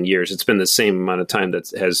 7 years. It's been the same amount of time that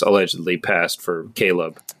has allegedly passed for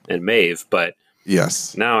Caleb and Maeve. But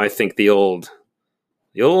yes, now I think the old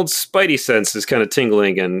Spidey sense is kind of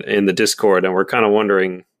tingling in the Discord, and we're kind of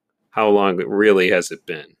wondering how long really has it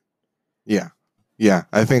been. Yeah,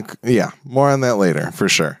 I think, more on that later, for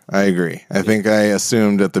sure. I agree. I think I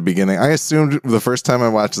assumed at the beginning, the first time I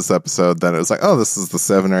watched this episode that it was like, oh, this is the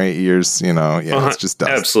 7 or 8 years, it's just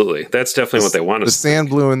dust. Absolutely. That's definitely what they wanted. The sand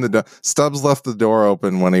blew in the door. Stubbs left the door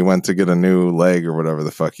open when he went to get a new leg or whatever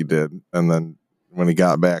the fuck he did. And then when he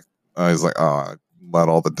got back, I was like, oh, I let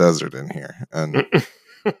all the desert in here. And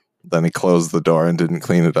then he closed the door and didn't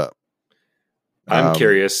clean it up. I'm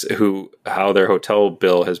curious how their hotel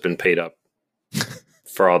bill has been paid up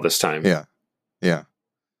for all this time. Yeah.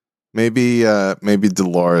 Maybe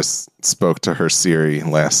Dolores spoke to her Siri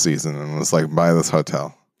last season and was like, buy this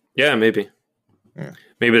hotel. Yeah, maybe. Yeah.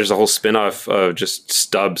 Maybe there's a whole spin-off of just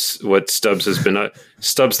Stubbs, what Stubbs has been,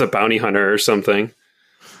 Stubbs the bounty hunter or something.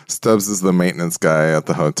 Stubbs is the maintenance guy at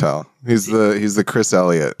the hotel. He's the Chris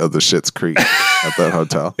Elliott of the Schitt's Creek at that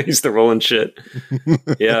hotel. He's the rolling shit.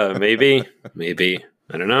 Yeah, maybe.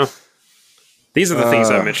 I don't know. These are the things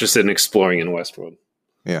I'm interested in exploring in Westworld.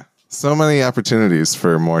 Yeah. So many opportunities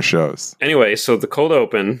for more shows. Anyway, so the cold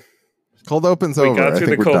open. Cold open's over. We got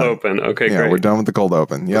through the cold open. Okay, great. We're done with the cold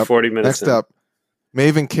open. Yep. 40 minutes Next up,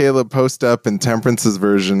 Maeve and Caleb post up in Temperance's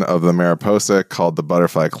version of the Mariposa called the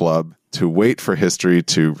Butterfly Club to wait for history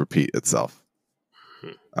to repeat itself.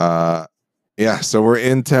 So we're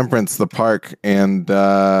in Temperance, the park, and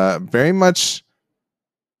very much...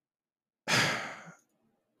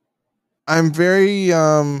 I'm very...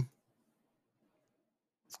 I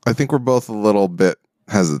think we're both a little bit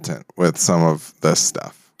hesitant with some of this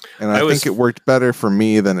stuff. And I think it worked better for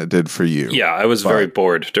me than it did for you. Yeah, I was very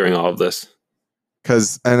bored during all of this.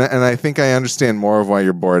 And I think I understand more of why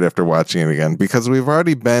you're bored after watching it again, because we've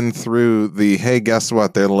already been through hey, guess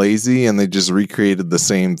what? They're lazy and they just recreated the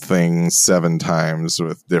same thing 7 times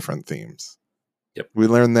with different themes. Yep. We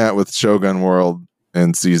learned that with Shogun World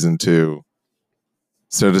in season 2.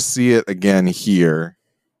 So to see it again here,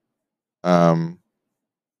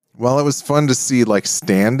 well, it was fun to see like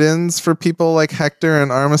stand-ins for people like Hector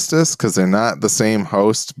and Armistice, because they're not the same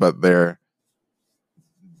host, but they're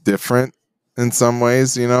different in some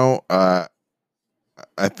ways, I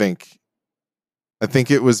think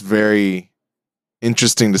it was very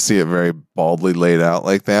interesting to see it very baldly laid out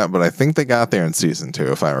like that, but I think they got there in season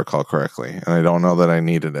 2, if I recall correctly, and I don't know that I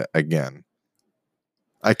needed it again.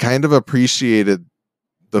 I kind of appreciated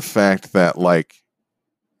the fact that, like,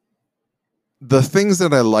 the things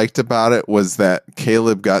that I liked about it was that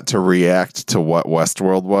Caleb got to react to what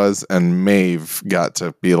Westworld was, and Maeve got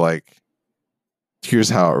to be like, here's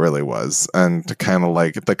how it really was. And to kind of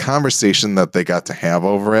like the conversation that they got to have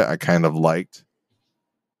over it, I kind of liked.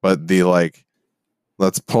 But the like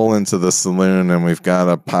let's pull into the saloon and we've got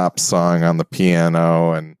a pop song on the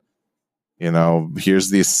piano and, here's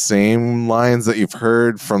these same lines that you've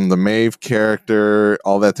heard from the Maeve character,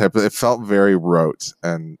 all that type of, it felt very rote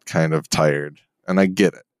and kind of tired. And I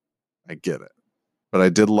get it. But I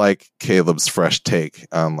did like Caleb's fresh take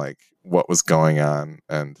on like what was going on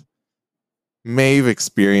and Maeve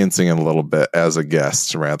experiencing it a little bit as a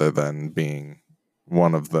guest rather than being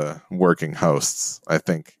one of the working hosts. I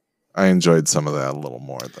think I enjoyed some of that a little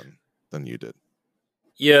more than you did.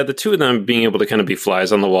 Yeah, the two of them being able to kind of be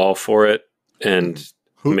flies on the wall for it, and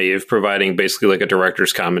Maeve providing basically like a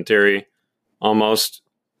director's commentary almost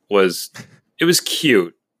was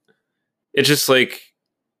cute. It's just like,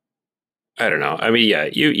 I don't know. I mean, yeah,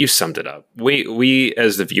 you summed it up. We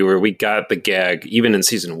as the viewer, we got the gag even in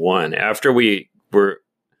season 1 after we were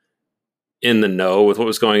in the know with what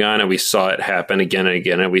was going on and we saw it happen again and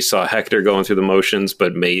again, and we saw Hector going through the motions,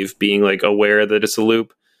 but Maeve being like aware that it's a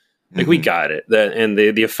loop. Like we got it, and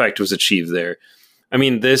the effect was achieved there. I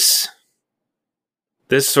mean, this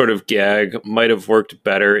sort of gag might have worked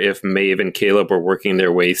better if Maeve and Caleb were working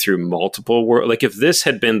their way through multiple worlds. Like if this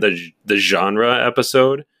had been the genre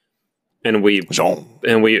episode, and we blitzed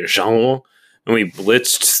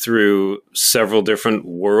through several different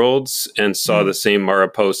worlds and saw the same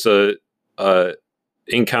Mariposa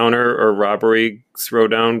encounter or robbery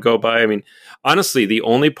throwdown go by. I mean, honestly, the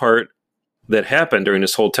only part that happened during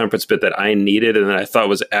this whole Temperance bit that I needed and that I thought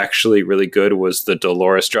was actually really good was the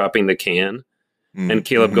Dolores dropping the can and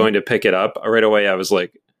Caleb going to pick it up. Right away, I was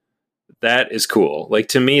like, that is cool. Like,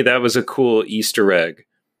 to me, that was a cool Easter egg.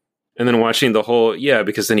 And then watching the whole,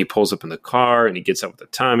 because then he pulls up in the car and he gets out with a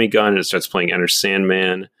Tommy gun and it starts playing Enter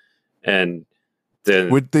Sandman. And then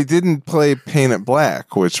they didn't play Paint It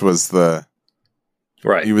Black, which was the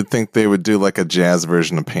right. You would think they would do like a jazz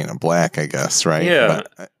version of Paint It Black, I guess, right? Yeah.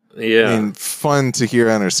 I mean, fun to hear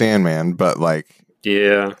Enter Sandman, but like,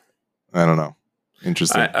 I don't know.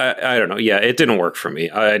 Interesting. I don't know. Yeah, it didn't work for me.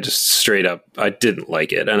 I just straight up, I didn't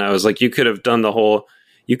like it. And I was like, you could have done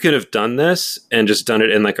this and just done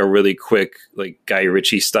it in like a really quick, like Guy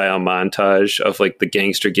Ritchie style montage of like the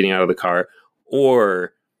gangster getting out of the car.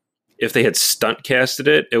 Or if they had stunt casted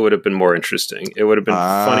it, it would have been more interesting. It would have been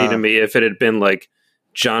funny to me if it had been like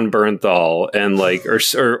John Bernthal and like, or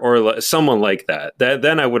someone like that.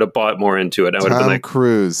 Then I would have bought more into it. I would have been like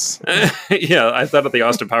Cruise. Yeah. I thought of the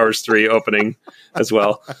Austin Powers 3 opening as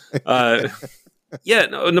well. But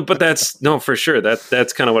that's for sure.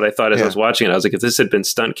 That's kind of what I thought as I was watching it. I was like, if this had been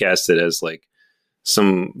stunt casted as like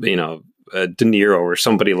some, De Niro or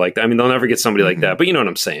somebody like that. I mean, they'll never get somebody like that, but you know what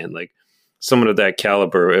I'm saying? Like someone of that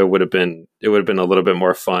caliber, it would have been a little bit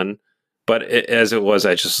more fun. But as it was,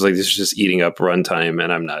 I just was like, this is just eating up runtime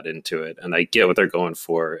and I'm not into it. And I get what they're going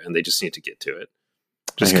for and they just need to get to it.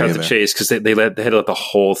 Just cut the chase because they had to let the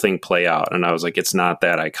whole thing play out. And I was like, it's not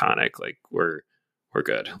that iconic. Like we're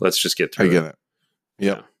good. Let's just get through it. I get it.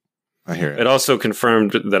 Yep. Yeah. I hear it. It also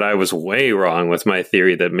confirmed that I was way wrong with my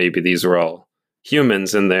theory that maybe these were all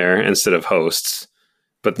humans in there instead of hosts.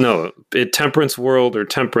 But no, Temperance World or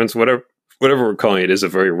Temperance, whatever we're calling it, is a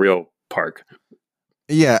very real park.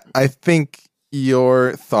 Yeah, I think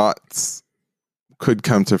your thoughts could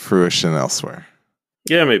come to fruition elsewhere.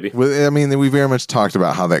 Yeah, maybe. I mean, we very much talked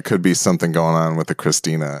about how that could be something going on with the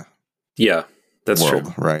Christina. Yeah, that's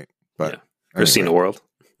world, true. Right? But Christina World.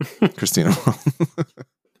 Christina World.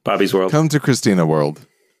 Bobby's World. Come to Christina World.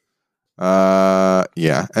 Yeah,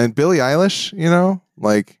 and Billie Eilish.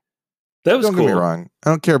 Like that was don't cool. Get me wrong. I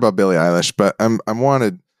don't care about Billie Eilish, but I'm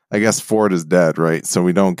wanted. I guess Ford is dead, right? So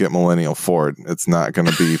we don't get Millennial Ford. It's not going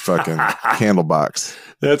to be fucking Candlebox.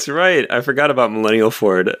 That's right. I forgot about Millennial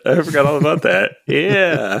Ford. I forgot all about that.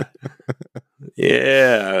 Yeah.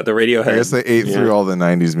 Yeah. The Radiohead. I guess they ate through all the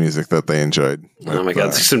 90s music that they enjoyed. Oh my God.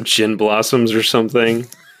 Like some Gin Blossoms or something.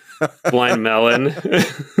 Blind Melon.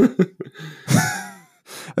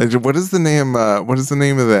 What is the name? What is the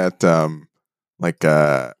name of that?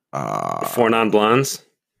 Four Non-Blondes?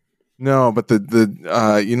 No, but the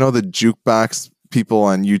the jukebox people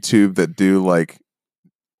on YouTube that do like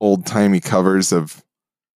old timey covers of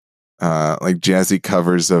like jazzy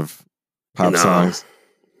covers of pop songs.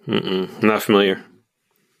 Not familiar.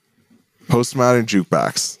 Postmodern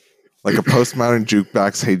jukebox, like a postmodern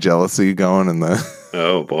jukebox. Hey, Jealousy going in the.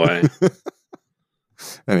 Oh boy.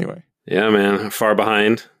 Anyway. Yeah, man. Far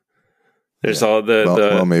behind. There's all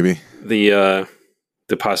the maybe the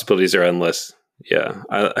possibilities are endless. Yeah,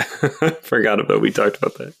 I forgot about. We talked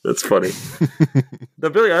about that. That's funny. The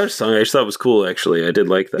Billie Eilish song I just thought was cool. Actually, I did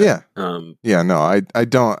like that. Yeah. No, I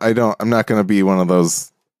don't. I'm not going to be one of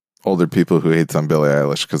those older people who hates on Billie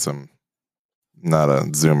Eilish because I'm not a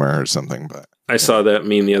Zoomer or something. But I saw that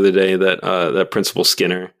meme the other day that Principal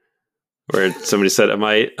Skinner, where somebody said, "Am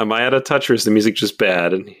I out of touch, or is the music just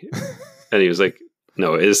bad?" And he was like,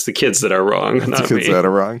 "No, it's the kids that are wrong, it's not the kids me." that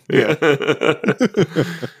are wrong. Yeah.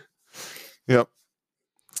 Yep.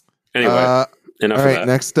 Anyway, enough all of right, that.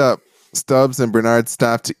 next up, Stubbs and Bernard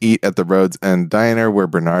stop to eat at the Rhodes End Diner, where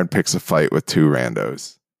Bernard picks a fight with two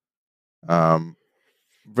randos.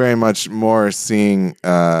 Very much more seeing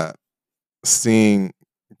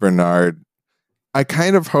Bernard. I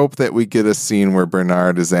kind of hope that we get a scene where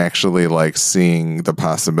Bernard is actually like seeing the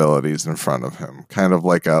possibilities in front of him, kind of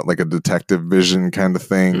like a detective vision kind of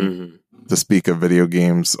thing, to speak of video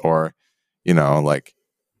games, or like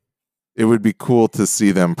it would be cool to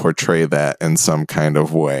see them portray that in some kind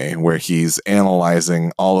of way where he's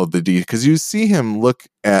analyzing all of the details, because you see him look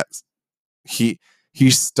at he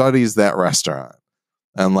studies that restaurant,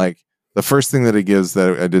 and like the first thing that he gives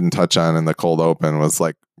that I didn't touch on in the cold open was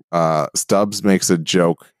like Stubbs makes a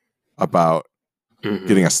joke about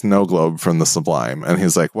getting a snow globe from the Sublime, and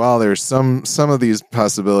he's like, well, there's some of these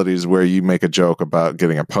possibilities where you make a joke about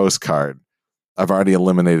getting a postcard. I've already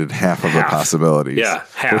eliminated half of the possibilities. Yeah,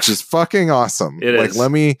 half. Which is fucking awesome. It like,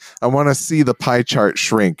 is. I want to see the pie chart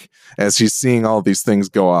shrink as he's seeing all these things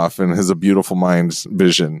go off in his A Beautiful Mind's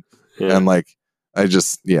vision. Yeah. And like, I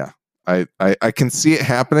can see it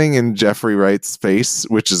happening in Jeffrey Wright's face,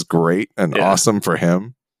 which is great and awesome for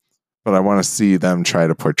him. But I want to see them try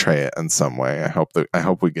to portray it in some way. I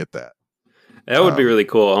hope we get that. That would be really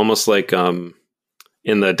cool. Almost like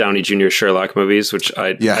in the Downey Jr. Sherlock movies, which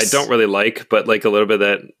I don't really like, but like a little bit of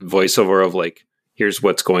that voiceover of like, here's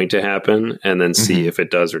what's going to happen, and then see if it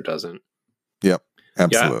does or doesn't. Yep,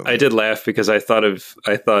 absolutely. Yeah, I did laugh because I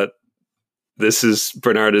thought this is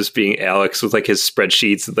Bernard as being Alex with like his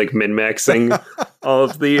spreadsheets, like min-maxing all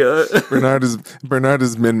of the. Bernard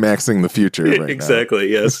is min-maxing the future. Right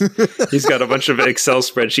exactly. Now. Yes, he's got a bunch of Excel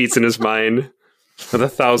spreadsheets in his mind with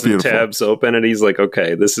 1,000 tabs open, and he's like,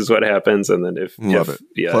 "Okay, this is what happens." And then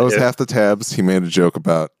close half the tabs. He made a joke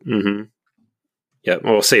about. Yeah,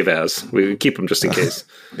 well, save as we keep them just in case.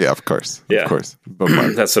 Yeah, of course. Yeah, of course.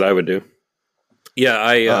 That's what I would do. Yeah,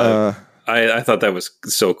 I thought that was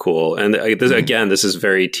so cool, and this is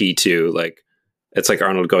very T2. Like, it's like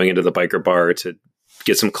Arnold going into the biker bar to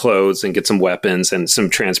get some clothes and get some weapons and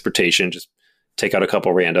some transportation. Just take out a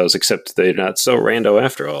couple randos, except they're not so rando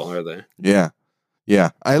after all, are they? Yeah.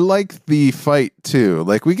 Yeah, I like the fight too.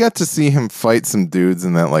 Like, we got to see him fight some dudes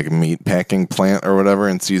in that like meat packing plant or whatever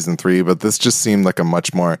in season 3, but this just seemed like a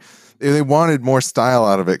much more. They wanted more style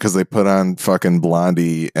out of it because they put on fucking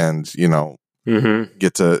Blondie and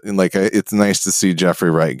get to like. It's nice to see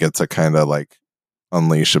Jeffrey Wright get to kind of like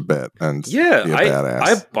unleash a bit and be a badass.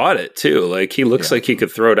 I bought it too. Like, he looks like he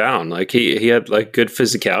could throw down. Like he had like good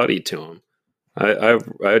physicality to him.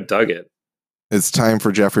 I dug it. It's time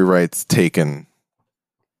for Jeffrey Wright's Taken.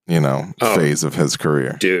 Phase of his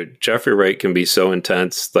career. Dude, Jeffrey Wright can be so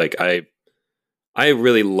intense. Like, I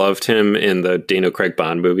really loved him in the Daniel Craig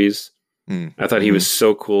Bond movies. I thought he was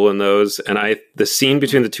so cool in those. And the scene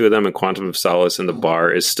between the two of them in Quantum of Solace in the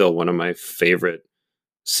bar is still one of my favorite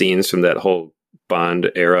scenes from that whole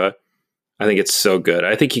Bond era. I think it's so good.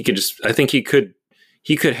 I think he could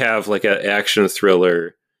have like an action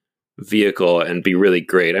thriller vehicle and be really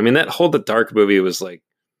great. I mean, that whole The Dark movie was like,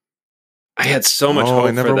 I had so much hope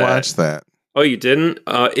for that. I never watched that. Oh, you didn't?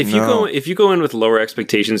 If you go in with lower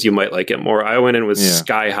expectations, you might like it more. I went in with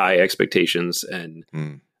sky high expectations, and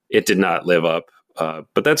it did not live up.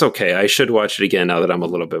 But that's okay. I should watch it again now that I'm a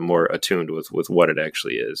little bit more attuned with what it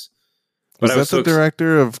actually is. But was that the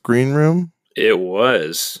director of Green Room? It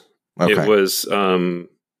was. Okay. It was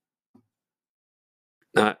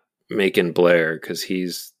not Macon Blair, because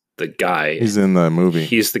he's the guy. He's in the movie.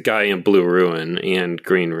 He's the guy in Blue Ruin and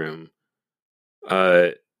Green Room.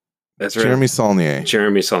 That's Jeremy Saulnier.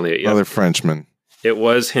 Jeremy Saulnier, yeah. Another Frenchman. It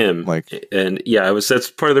was him.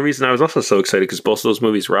 That's part of the reason I was also so excited, because both of those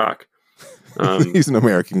movies rock. He's an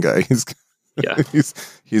American guy.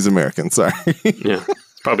 He's American. Sorry. Yeah,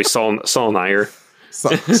 it's probably Saulnier.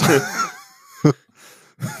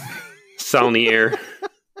 Saulnier.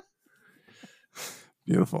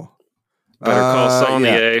 Beautiful. Better call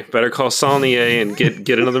Saulnier. Yeah. Better call Saulnier and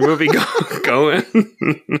get another movie going.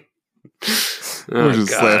 We're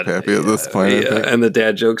just slap happy at this point. Yeah, and the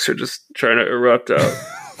dad jokes are just trying to erupt out.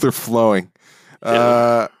 They're flowing.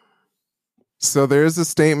 Yeah. So there's a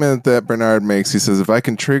statement that Bernard makes. He says, if I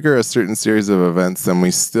can trigger a certain series of events, then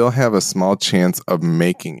we still have a small chance of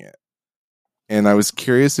making it. And I was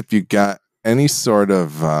curious if you got any sort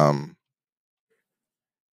of...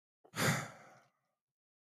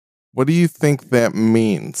 what do you think that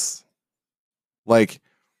means? Like,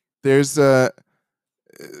 there's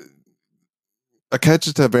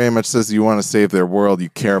Akecheta very much says you want to save their world, you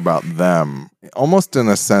care about them. Almost in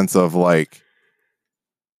a sense of like,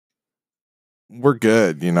 we're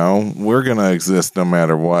good, you know? We're going to exist no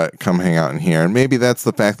matter what. Come hang out in here. And maybe that's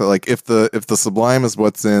the fact that like if the Sublime is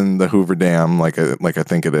what's in the Hoover Dam, like I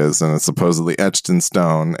think it is, and it's supposedly etched in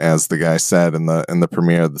stone, as the guy said in the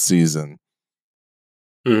premiere of the season.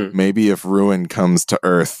 Maybe if Ruin comes to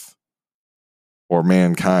Earth or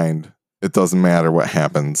mankind, it doesn't matter what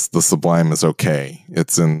happens. The Sublime is okay.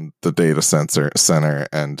 It's in the data center,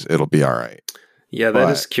 and it'll be all right. Yeah, that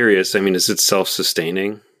is curious. I mean, is it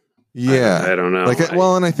self-sustaining? Yeah, I don't know. Like,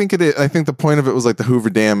 and I think it is. I think the point of it was like the Hoover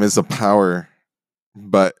Dam is a power,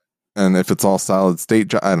 and if it's all solid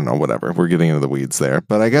state, I don't know. Whatever. We're getting into the weeds there,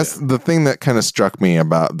 but I guess the thing that kind of struck me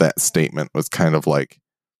about that statement was kind of like,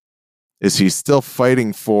 is he still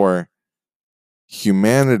fighting for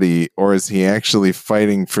humanity, or is he actually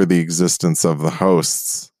fighting for the existence of the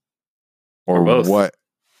hosts, or both? What?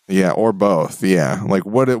 Yeah, or both. Yeah, like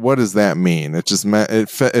what does that mean? It just meant it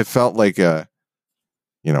felt like a,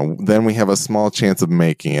 you know, then we have a small chance of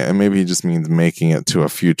making it, and maybe he just means making it to a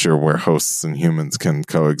future where hosts and humans can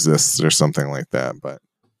coexist or something like that. But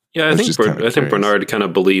yeah, I think Bernard kind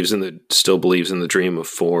of still believes in the dream of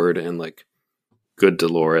Ford and like good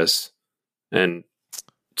Dolores, and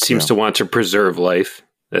seems to want to preserve life.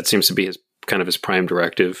 That seems to be his prime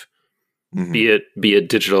directive, be it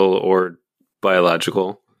digital or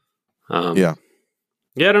biological. I don't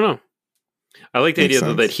know. I like the idea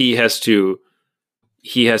that he has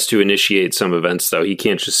to initiate some events, though. He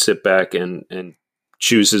can't just sit back and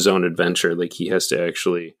choose his own adventure. Like, he has to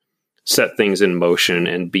actually set things in motion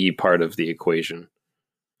and be part of the equation.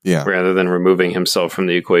 Yeah. Rather than removing himself from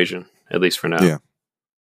the equation, at least for now.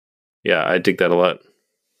 Yeah, I dig that a lot.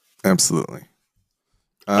 Absolutely.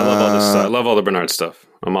 I love all this stuff. I love all the Bernard stuff.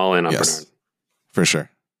 I'm all in on Bernard. For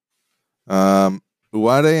sure.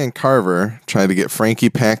 Uwade and Carver try to get Frankie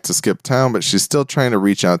packed to skip town, but she's still trying to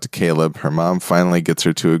reach out to Caleb. Her mom finally gets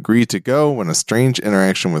her to agree to go when a strange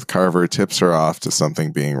interaction with Carver tips her off to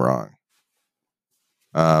something being wrong.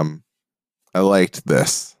 I liked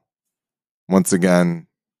this. Once again,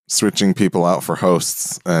 switching people out for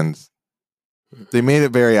hosts, and they made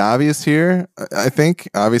it very obvious here. I think,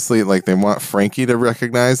 obviously, like, they want Frankie to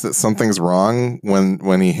recognize that something's wrong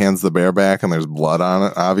when he hands the bear back and there's blood on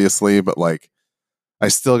it, obviously, but like, I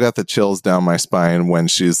still got the chills down my spine when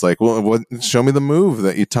she's like, "Well, show me the move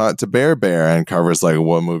that you taught to Bear," and Carver's like,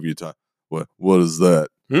 "What move you taught? What is that?"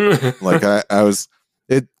 Like, I was.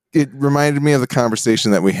 It reminded me of the conversation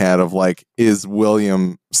that we had of like, is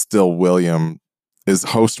William still William? Is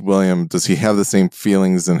host William? Does he have the same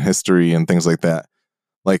feelings and history and things like that?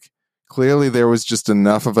 Like, clearly there was just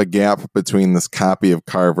enough of a gap between this copy of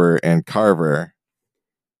Carver and Carver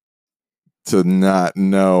to not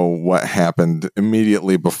know what happened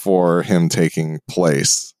immediately before him taking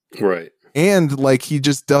place. Right. And like, he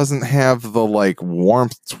just doesn't have the like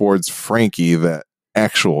warmth towards Frankie that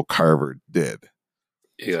actual Carver did.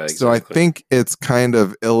 Yeah, exactly. So I think it's kind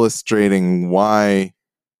of illustrating why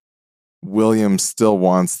William still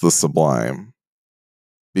wants the Sublime,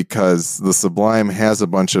 because the Sublime has a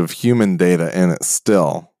bunch of human data in it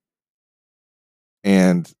still,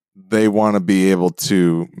 and they want to be able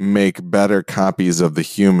to make better copies of the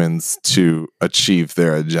humans to achieve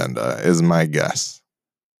their agenda, is my guess.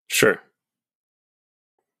 Sure.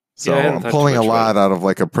 So I'm pulling a lot out of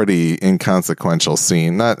like a pretty inconsequential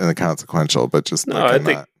scene. Not inconsequential, but just I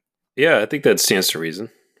think that stands to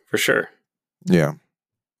reason, for sure. Yeah.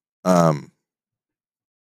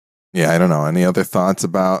 Yeah, I don't know. Any other thoughts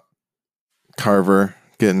about Carver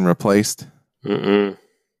getting replaced? It's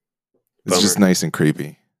just nice and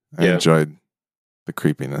creepy. I enjoyed the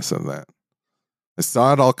creepiness of that. I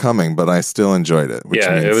saw it all coming, but I still enjoyed it. Which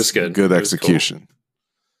means it was good. Good execution.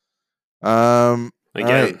 Cool.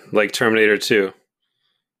 Again, like Terminator 2.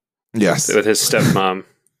 Yes. With his stepmom.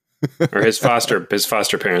 Or his foster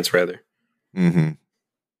parents, rather. Mm-hmm.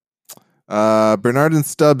 Bernard and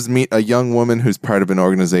Stubbs meet a young woman who's part of an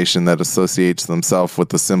organization that associates themselves with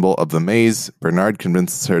the symbol of the maze. Bernard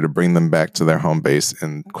convinces her to bring them back to their home base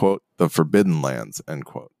in, quote, the Forbidden Lands, end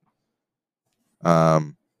quote.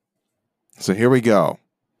 So here we go.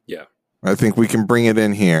 Yeah. I think we can bring it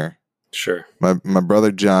in here. Sure. My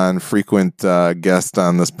brother John, frequent guest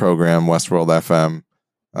on this program, Westworld FM,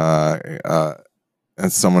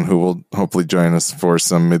 and someone who will hopefully join us for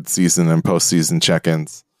some mid-season and post-season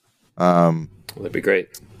check-ins. That'd be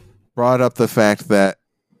great. Brought up the fact that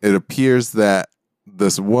it appears that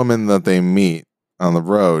this woman that they meet on the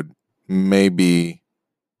road may be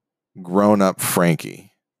grown-up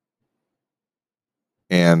Frankie.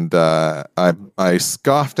 And I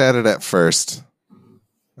scoffed at it at first.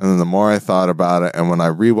 And then the more I thought about it, and when I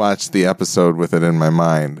rewatched the episode with it in my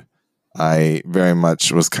mind, I very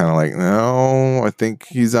much was kind of like, no, I think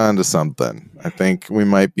he's onto something. I think we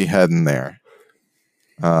might be heading there.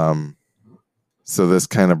 So this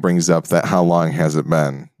kind of brings up that how long has it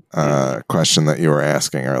been question that you were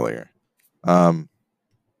asking earlier.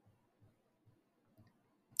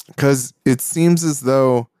 Because it seems as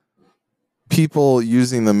though people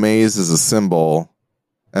using the maze as a symbol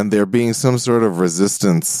and there being some sort of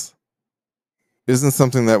resistance isn't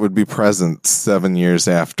something that would be present 7 years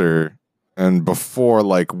after and before,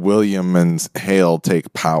 like, William and Hale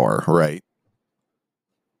take power, right?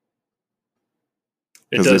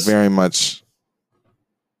 Because they very much...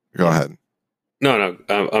 Go ahead. No,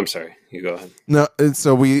 I'm sorry. You go ahead. No,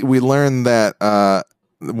 so we learned that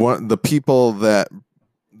the people that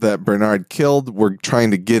Bernard killed were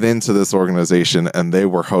trying to get into this organization, and they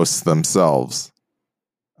were hosts themselves.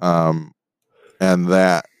 And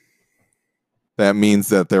that means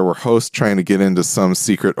that there were hosts trying to get into some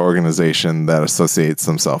secret organization that associates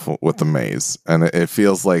themselves with the maze. And it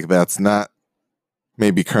feels like that's not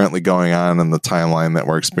maybe currently going on in the timeline that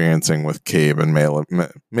we're experiencing with Cave and Maleb.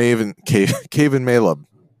 Cave and Maleb.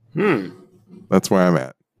 That's where I'm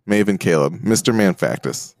at. Maeve and Caleb. Mr.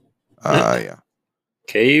 Manfactus. Yeah.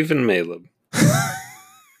 Cave and Maleb.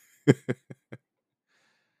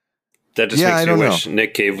 That just makes me wish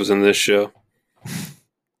Nick Cave was in this show.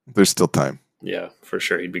 There's still time. Yeah, for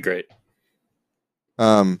sure. He'd be great.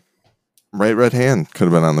 Right Red Hand could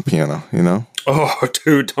have been on the piano, you know? Oh,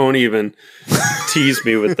 dude, don't even tease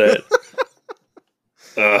me with that.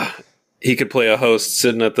 He could play a host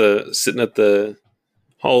sitting at the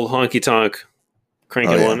whole honky tonk,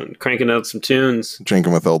 cranking out some tunes,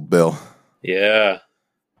 drinking with old Bill. Yeah,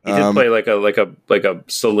 he did play like a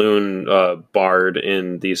saloon bard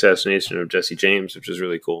in the assassination of Jesse James, which is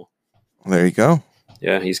really cool. There you go.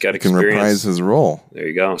 Yeah, he's got experience. Can reprise his role. There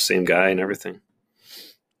you go, same guy and everything.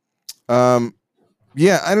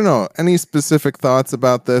 Yeah, I don't know. Any specific thoughts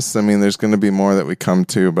about this? I mean, there's going to be more that we come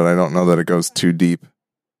to, but I don't know that it goes too deep.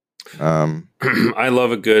 I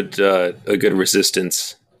love a good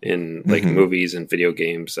resistance in like movies and video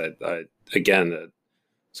games. Again,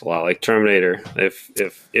 it's a lot like Terminator. If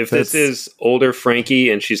this is older Frankie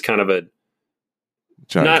and she's kind of a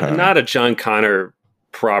not a John Connor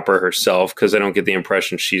proper herself, because I don't get the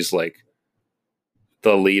impression she's like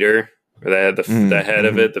the leader or the head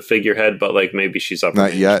of it, the figurehead, but like maybe she's up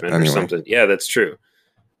not yet anyway. Or something. Yeah, that's true.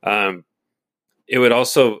 It would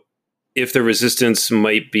also, if the resistance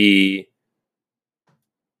might be,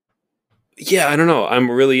 yeah, I don't know.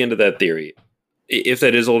 I'm really into that theory. If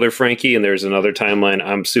that is older Frankie and there's another timeline,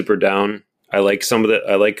 I'm super down. I like some of that.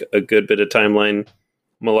 I like a good bit of timeline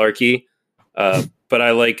malarkey, but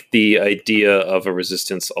I like the idea of a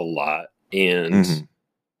resistance a lot. And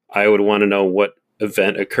I would want to know what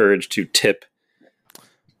event occurred to tip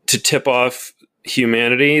off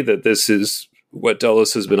humanity that this is what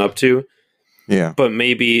Dulles has been up to. Yeah. But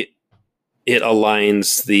maybe it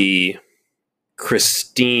aligns the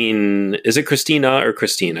Christine. Is it Christina or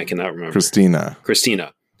Christine? I cannot remember. Christina.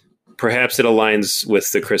 Perhaps it aligns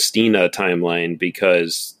with the Christina timeline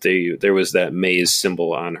because there was that maze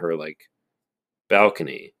symbol on her like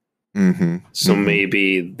balcony. So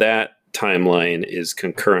maybe that timeline is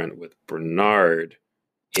concurrent with Bernard,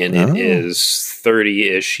 and it is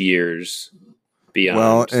 30-ish years beyond.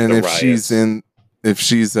 Well, and if riots.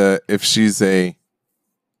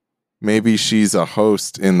 maybe she's a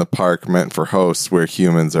host in the park meant for hosts where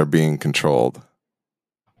humans are being controlled.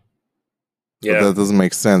 Yeah, but that doesn't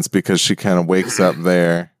make sense because she kind of wakes up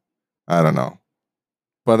there. I don't know,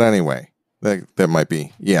 but anyway, that might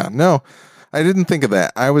be. Yeah, no. I didn't think of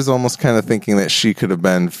that. I was almost kind of thinking that she could have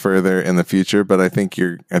been further in the future, but I think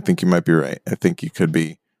you might be right. I think you could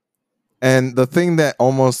be. And the thing that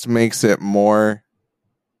almost makes it more,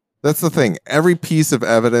 that's the thing. Every piece of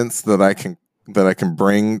evidence that I can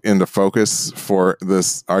bring into focus for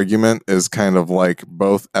this argument is kind of like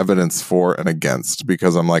both evidence for and against,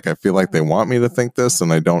 because I'm like, I feel like they want me to think this,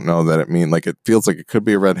 and I don't know that it feels like it could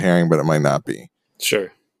be a red herring, but it might not be.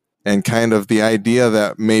 Sure. And kind of the idea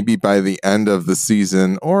that maybe by the end of the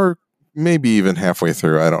season, or maybe even halfway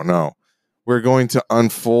through, I don't know, we're going to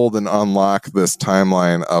unfold and unlock this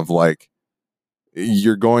timeline of like,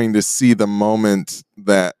 you're going to see the moment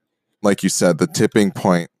that, like you said, the tipping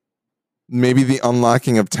point, maybe the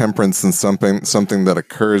unlocking of temperance and something that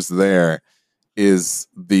occurs there is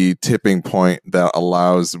the tipping point that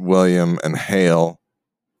allows William and Haloris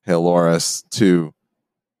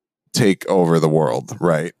take over the world,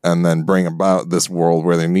 right? And then bring about this world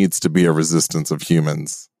where there needs to be a resistance of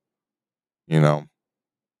humans.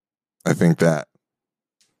 I think that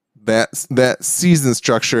season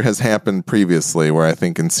structure has happened previously, where I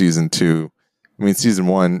think in season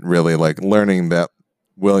 1, really like learning that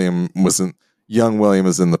young William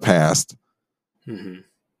is in the past. Mm-hmm.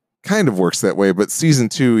 Kind of works that way, but season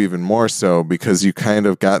 2 even more so, because you kind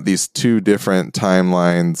of got these two different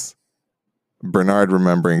timelines, Bernard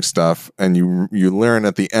remembering stuff, and you learn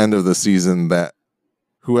at the end of the season that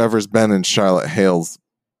whoever's been in Charlotte Hale's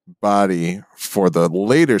body for the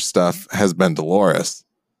later stuff has been Dolores.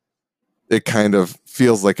 It kind of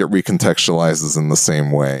feels like it recontextualizes in the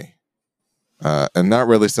same way. And not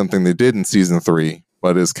really something they did in season 3,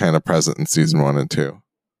 but is kind of present in season 1 and 2.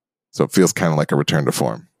 So it feels kind of like a return to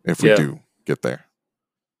form if we do get there.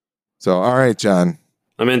 So, all right, John.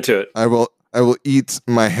 I'm into it. I will eat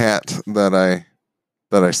my hat that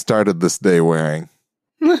I started this day wearing.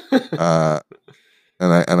 And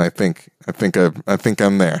I think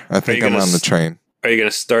I'm there. I think I'm on the train. Are you going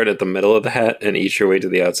to start at the middle of the hat and eat your way to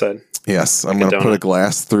the outside? Yes, I'm going to put a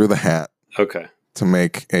glass through the hat. Okay. To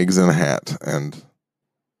make eggs in a hat and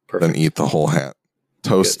then eat the whole hat.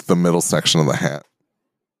 Toast the middle section of the hat.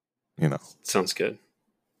 Sounds good.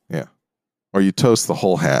 Yeah. Or you toast the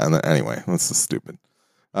whole hat, and then, anyway, that's just stupid.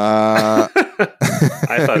 I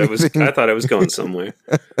thought it was going somewhere.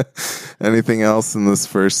 Anything else in this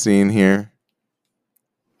first scene here?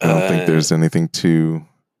 I don't think there's anything too.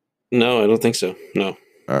 No, I don't think so. No.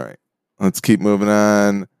 All right. Let's keep moving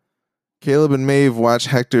on. Caleb and Maeve watch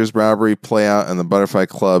Hector's robbery play out in the Butterfly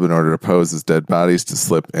Club in order to pose as dead bodies to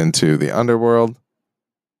slip into the underworld.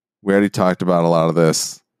 We already talked about a lot of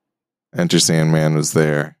this. Enter Sandman was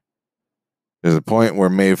there. There's a point where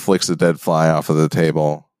Maeve flicks a dead fly off of the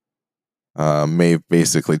table. Maeve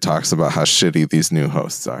basically talks about how shitty these new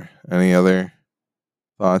hosts are. Any other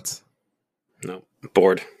thoughts? No.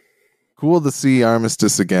 Bored. Cool to see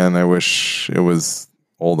Armistice again. I wish it was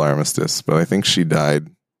old Armistice, but I think she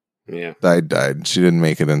died. Yeah. Died. She didn't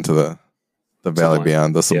make it into the Valley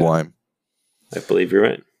Beyond, the Sublime. Yeah. I believe you're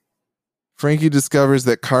right. Frankie discovers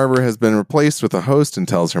that Carver has been replaced with a host and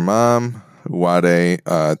tells her mom. Wade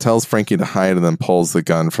tells Frankie to hide and then pulls the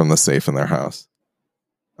gun from the safe in their house.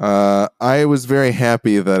 I was very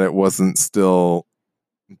happy that it wasn't still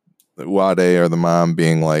Wade or the mom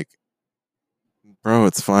being like, bro,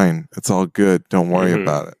 it's fine. It's all good. Don't worry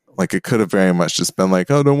about it. Like, it could have very much just been like,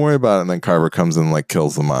 oh, don't worry about it. And then Carver comes in and like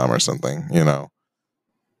kills the mom or something,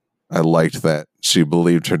 I liked that she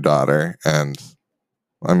believed her daughter, and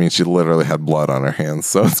I mean, she literally had blood on her hands,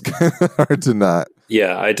 so it's kind of hard to not.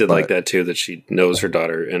 Yeah, I did like that too, that she knows her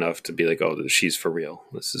daughter enough to be like, oh, she's for real.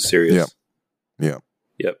 This is serious. Yep.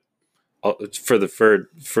 For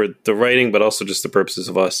the writing, but also just the purposes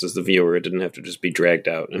of us as the viewer, it didn't have to just be dragged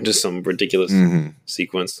out into some ridiculous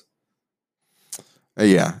sequence.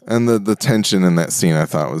 Yeah, and the tension in that scene I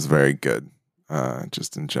thought was very good,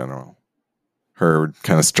 just in general. Her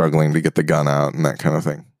kind of struggling to get the gun out and that kind of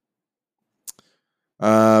thing.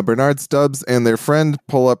 Bernard Stubbs and their friend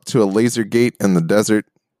pull up to a laser gate in the desert.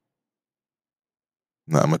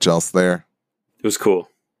 Not much else there. It was cool.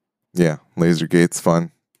 Yeah, laser gate's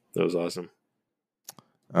fun. That was awesome.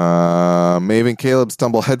 Maeve and Caleb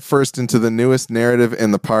stumble headfirst into the newest narrative in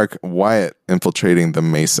the park, Wyatt infiltrating the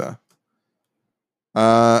Mesa.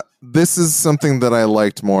 This is something that I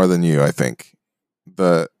liked more than you, I think.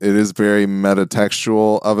 It is very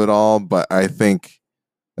metatextual of it all, but I think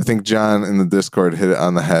John in the Discord hit it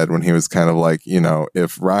on the head when he was kind of like,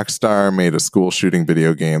 if Rockstar made a school shooting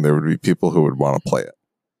video game, there would be people who would want to play it.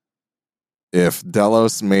 If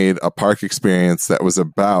Delos made a park experience that was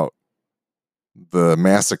about the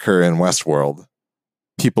massacre in Westworld,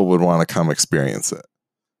 people would want to come experience it.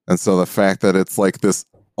 And so the fact that it's like this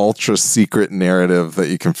ultra secret narrative that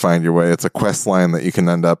you can find your way, it's a quest line that you can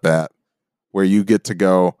end up at where you get to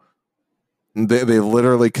go. They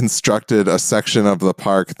literally constructed a section of the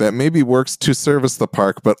park that maybe works to service the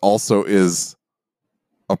park, but also is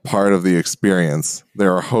a part of the experience.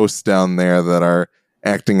 There are hosts down there that are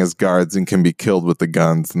acting as guards and can be killed with the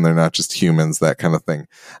guns, and they're not just humans, that kind of thing.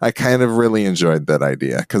 I kind of really enjoyed that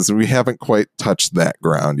idea because we haven't quite touched that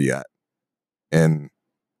ground yet in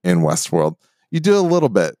Westworld. You do a little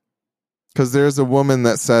bit. Because there's a woman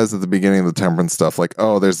that says at the beginning of the Temperance stuff, like,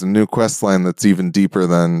 oh, there's a new quest line that's even deeper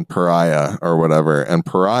than Pariah or whatever. And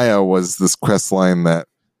Pariah was this quest line that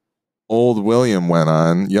old William went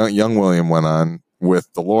on, young William went on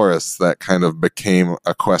with Dolores that kind of became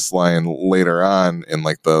a quest line later on in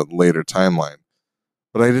like the later timeline.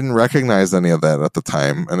 But I didn't recognize any of that at the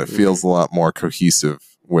time. And it feels a lot more cohesive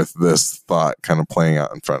with this thought kind of playing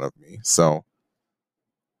out in front of me. So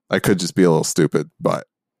I could just be a little stupid, but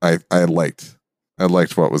I liked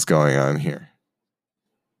what was going on here.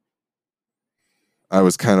 I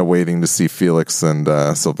was kind of waiting to see Felix and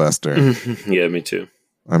Sylvester. Yeah, me too.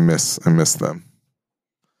 I miss them.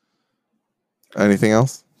 Anything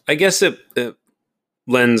else? I guess it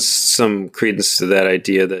lends some credence to that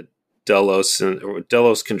idea that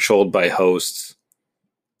Delos, controlled by hosts,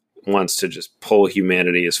 wants to just pull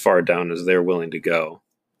humanity as far down as they're willing to go,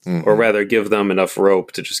 or rather, give them enough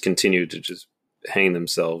rope to just continue to just hang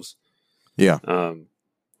themselves. Yeah,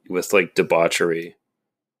 with like debauchery.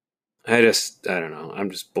 I don't know. I'm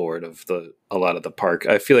just bored of a lot of the park.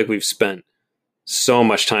 I feel like we've spent so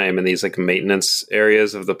much time in these like maintenance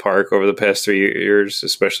areas of the park over the past 3 years,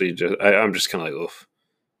 especially. I'm just kind of like, oof,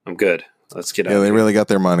 I'm good. Let's get out. Yeah, they really got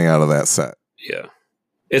their money out of that set. Yeah,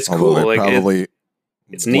 it's Although cool. Like probably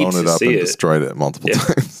it's neat blown it to up see and it. Destroyed it multiple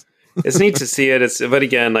times. It's neat to see it. But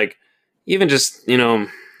again, like even just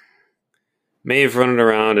Maeve running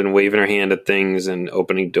around and waving her hand at things and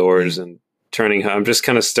opening doors and turning. I'm just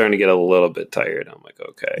kind of starting to get a little bit tired. I'm like,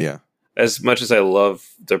 okay, yeah. As much as I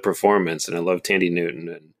love the performance and I love Tandy Newton,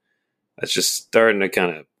 and it's just starting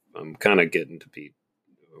to I'm kind of getting to be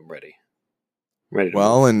ready. To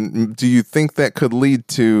well, move. And do you think that could lead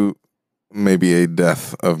to maybe a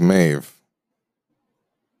death of Maeve?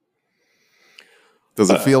 Does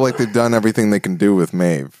it feel like they've done everything they can do with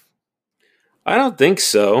Maeve? I don't think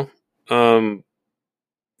so.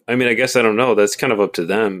 I mean, I guess I don't know. That's kind of up to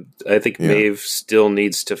them. I think Maeve still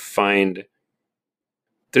needs to find.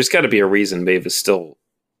 There's got to be a reason Maeve is still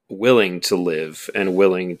willing to live and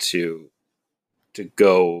willing to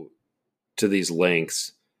go to these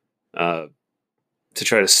lengths to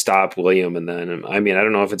try to stop William. And then, I mean, I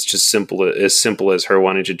don't know if it's just as simple as her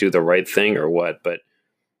wanting to do the right thing or what, but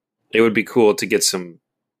it would be cool to get some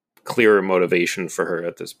clearer motivation for her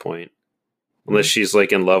at this point. Unless she's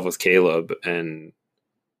like in love with Caleb and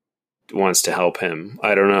wants to help him.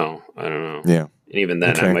 I don't know. Yeah. And even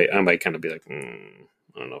then, okay. I might kind of be like,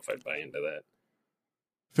 I don't know if I'd buy into that.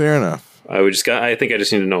 Fair enough. I think I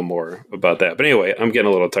just need to know more about that. But anyway, I'm getting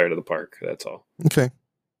a little tired of the park. That's all. Okay.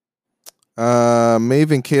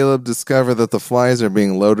 Maeve and Caleb discover that the flies are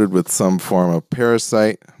being loaded with some form of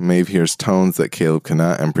parasite. Maeve hears tones that Caleb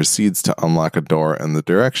cannot and proceeds to unlock a door in the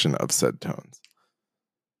direction of said tones.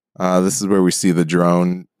 This is where we see the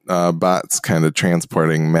drone bots kind of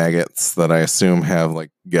transporting maggots that I assume have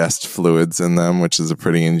like guest fluids in them, which is a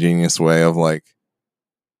pretty ingenious way of like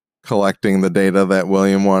collecting the data that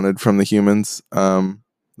William wanted from the humans that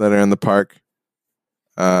are in the park.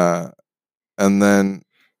 And then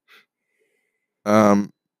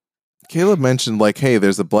Caleb mentioned like, hey,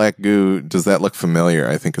 there's a black goo. Does that look familiar?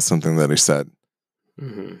 I think is something that he said.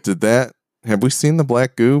 Mm-hmm. Have we seen the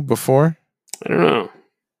black goo before? I don't know.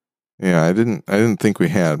 Yeah, I didn't think we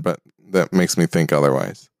had, but that makes me think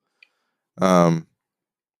otherwise. And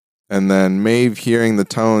then Maeve hearing the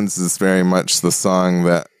tones is very much the song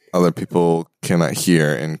that other people cannot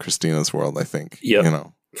hear in Christina's world, I think. Yeah,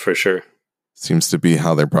 for sure. Seems to be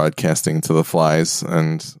how they're broadcasting to the flies,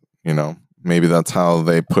 and, maybe that's how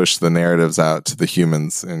they push the narratives out to the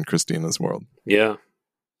humans in Christina's world. Yeah.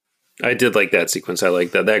 I did like that sequence. I like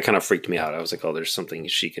that. That kind of freaked me out. I was like, oh, there's something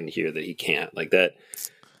she can hear that he can't. Like that.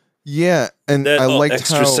 Yeah, and I liked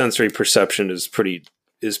extrasensory perception is pretty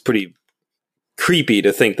creepy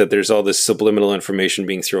to think that there's all this subliminal information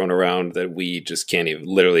being thrown around that we just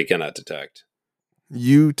literally cannot detect.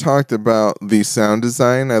 You talked about the sound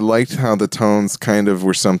design. I liked how the tones kind of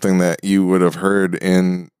were something that you would have heard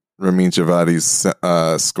in Ramin Djawadi's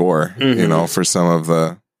score, for some of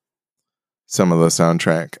the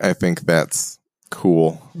soundtrack. I think that's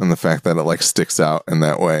cool, and the fact that it like sticks out in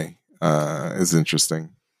that way is interesting.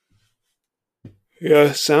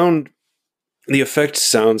 Yeah, the effect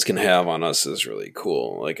sounds can have on us is really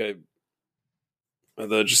cool. Like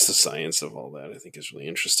just the science of all that, I think is really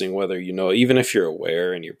interesting. Whether, even if you're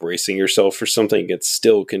aware and you're bracing yourself for something, it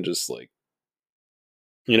still can just like,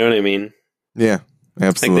 you know what I mean? Yeah,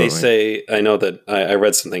 absolutely. Like they say, I know that I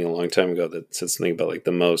read something a long time ago that said something about like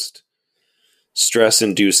the most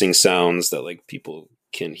stress-inducing sounds that like people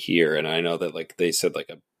can hear. And I know that like they said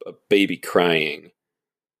like a baby crying.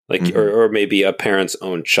 Like, or maybe a parent's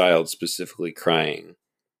own child specifically crying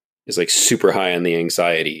is like super high on the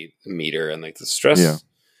anxiety meter and like the stress. Yeah.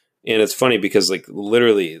 And it's funny because like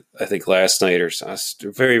literally, I think last night or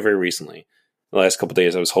very, very recently, the last couple of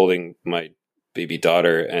days, I was holding my baby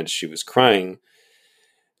daughter and she was crying.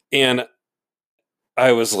 And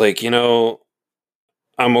I was like, I'm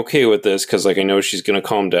okay with this because like I know she's going to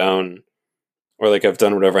calm down or like I've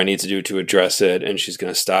done whatever I need to do to address it, and she's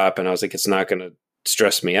going to stop. And I was like, it's not going to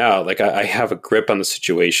stress me out. Like I have a grip on the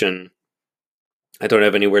situation. I don't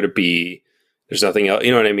have anywhere to be. There's nothing else.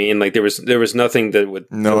 You know what I mean? Like there was nothing that would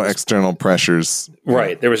external pressures.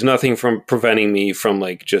 Right. There was nothing from preventing me from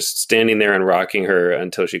like just standing there and rocking her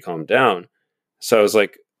until she calmed down. So I was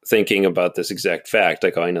like thinking about this exact fact,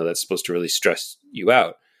 like, oh, I know that's supposed to really stress you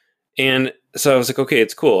out. And so I was like, okay,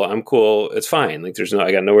 it's cool. I'm cool. It's fine. Like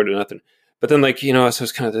I got nowhere to nothing. But then like, so I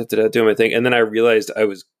was kind of doing my thing. And then I realized I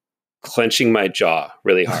was clenching my jaw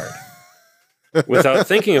really hard without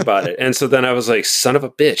thinking about it. And so then I was like, son of a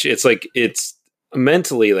bitch. It's like, it's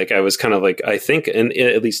mentally, like I was kind of like, I think, and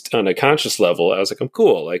at least on a conscious level, I was like, I'm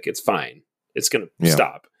cool. Like, it's fine. It's going to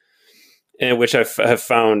stop. And which I have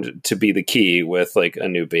found to be the key with like a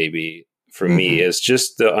new baby for me is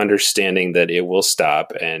just the understanding that it will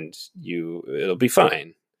stop and it'll be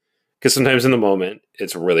fine. Because sometimes in the moment,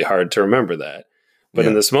 it's really hard to remember that. But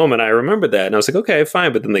in this moment, I remembered that. And I was like, okay,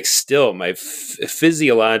 fine. But then like still,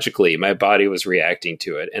 physiologically, my body was reacting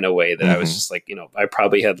to it in a way that I was just like, I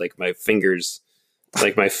probably had like my fingers,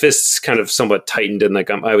 like my fists kind of somewhat tightened. And like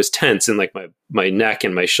I was tense and like my neck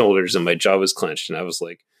and my shoulders and my jaw was clenched. And I was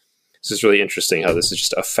like, this is really interesting how this is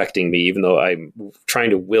just affecting me, even though I'm trying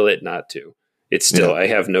to will it not to. It's still, I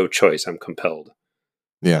have no choice. I'm compelled.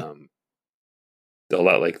 Yeah. A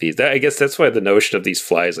lot like these. I guess that's why the notion of these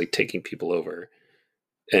flies like taking people over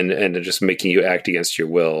and just making you act against your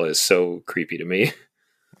will is so creepy to me.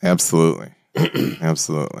 Absolutely.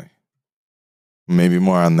 Absolutely. Maybe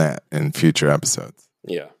more on that in future episodes.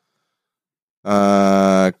 Yeah.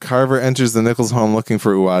 Carver enters the Nichols home looking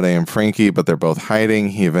for Uwade and Frankie, but they're both hiding.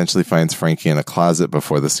 He eventually finds Frankie in a closet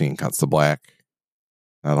before the scene cuts to black.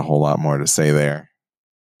 Not a whole lot more to say there.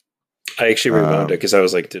 I actually rewound it because I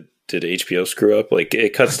was like, did HBO screw up? Like,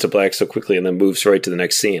 it cuts to black so quickly and then moves right to the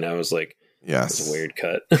next scene. I was like, yes, it was a weird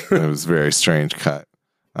cut. It was a very strange cut.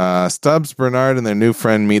 Stubbs, Bernard, and their new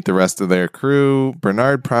friend meet the rest of their crew.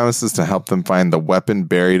 Bernard promises to help them find the weapon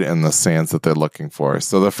buried in the sands that they're looking for.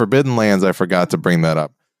 So the Forbidden Lands, I forgot to bring that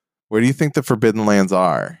up. Where do you think the Forbidden Lands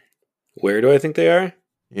are? Where do I think they are?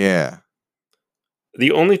 Yeah.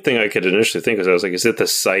 The only thing I could initially think was, I was like, is it the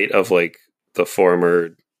site of like the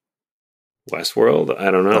former Westworld? I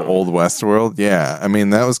don't know. The old Westworld? Yeah. I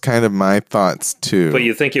mean, that was kind of my thoughts too. But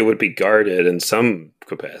you think it would be guarded in some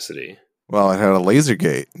capacity. Well, it had a laser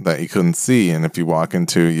gate that you couldn't see, and if you walk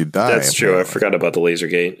into it, you die. That's true. I forgot about the laser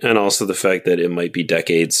gate. And also the fact that it might be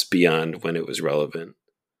decades beyond when it was relevant.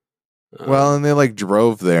 Well, and they like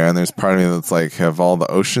drove there, and there's part of me that's like, have all the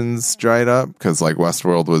oceans dried up? Because like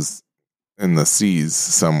Westworld was in the seas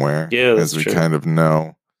somewhere, as we kind of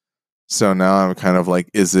know. So now I'm kind of like,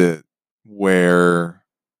 is it where...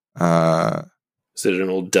 is it an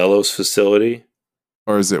old Delos facility?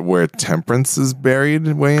 Or is it where Temperance is buried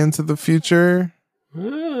way into the future?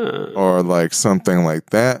 Or like something like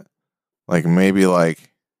that? Like maybe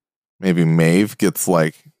Maeve gets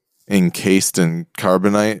like encased in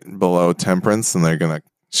carbonite below Temperance, and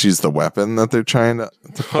she's the weapon that they're trying to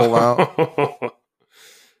pull out.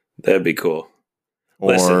 That'd be cool.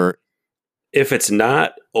 Or listen, if it's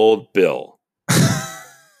not Old Bill,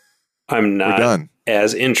 I'm not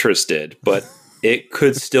as interested, but it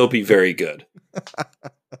could still be very good.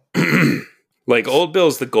 Like Old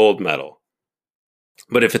Bill's the gold medal,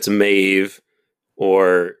 but if it's Maeve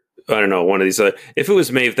or I don't know, one of these other, if it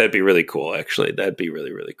was Maeve, that'd be really cool. Actually, that'd be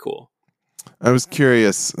really, really cool. I was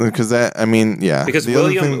curious because because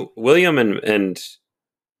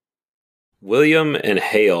William and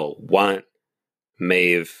Hale want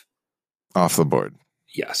Maeve off the board.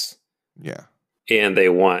 Yes. Yeah. And they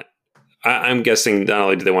want, I'm guessing not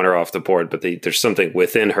only do they want her off the board, but there's something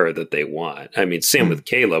within her that they want. I mean, same with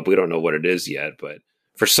Caleb. We don't know what it is yet, but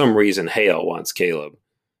for some reason, Hale wants Caleb.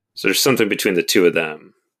 So there's something between the two of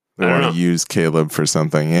them. They want to use Caleb for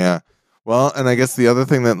something. Yeah. Well, and I guess the other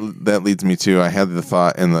thing that leads me to, I had the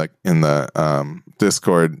thought in the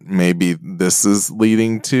Discord, maybe this is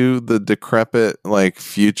leading to the decrepit like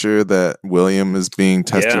future that William is being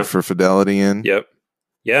tested for fidelity in. Yep.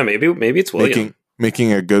 Yeah, maybe it's William.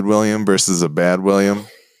 Making a good William versus a bad William.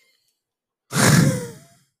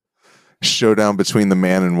 Showdown between the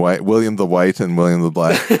man and white, William the White and William the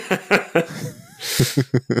Black.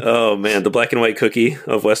 Oh man, the black and white cookie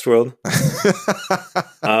of Westworld.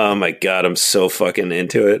 Oh my god, I'm so fucking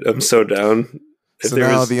into it. I'm so down. I was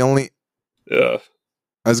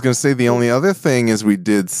going to say the only other thing is we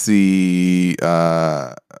did see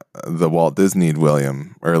the Walt Disney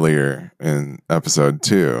William earlier in episode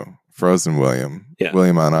 2. Frozen William. Yeah.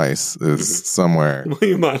 William on Ice is somewhere.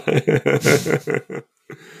 William on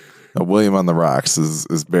William on the Rocks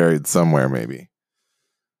is buried somewhere, maybe.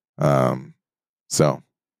 So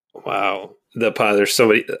wow, there's so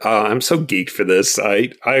many. I'm so geeked for this.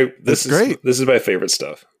 This is great. This is my favorite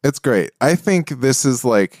stuff. It's great. I think this is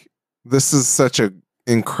such a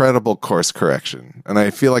incredible course correction, and I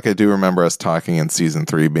feel like I do remember us talking in season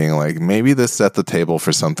 3 being like, maybe this set the table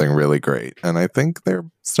for something really great, and I think they're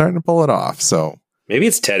starting to pull it off. So maybe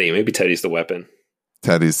it's Teddy. Maybe Teddy's the weapon.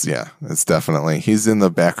 Teddy's, it's definitely, he's in the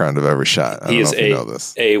background of every shot. I don't know if you know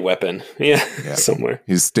this. A weapon. Yeah, somewhere.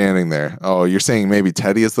 He's standing there. Oh, you're saying maybe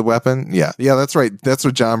Teddy is the weapon? Yeah, that's right. That's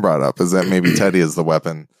what John brought up, is that maybe Teddy is the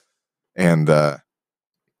weapon, and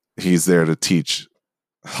he's there to teach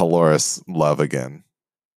Halloris love again,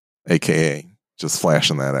 aka just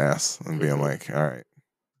flashing that ass and being like, all right,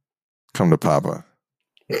 come to Papa.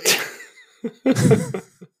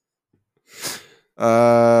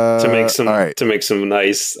 To make some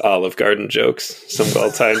nice Olive Garden jokes, some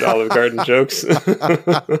well-timed Olive Garden jokes.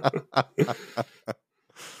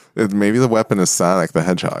 Maybe the weapon is Sonic the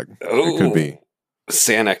Hedgehog. Oh, it could be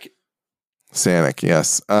Sanic.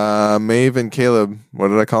 Yes. Maeve and Caleb. What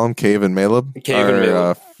did I call them? Cave and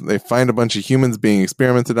Maleb. They find a bunch of humans being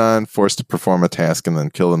experimented on, forced to perform a task, and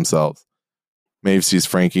then kill themselves. Maeve sees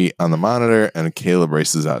Frankie on the monitor, and Caleb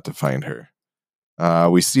races out to find her.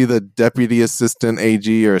 We see the deputy assistant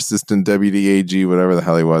AG or assistant deputy AG, whatever the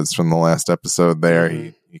hell he was from the last episode there.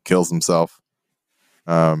 He kills himself.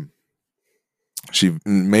 Maeve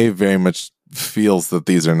very much feels that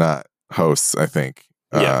these are not hosts, I think.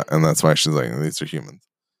 And that's why she's like, these are humans.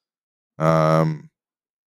 I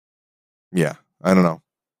don't know.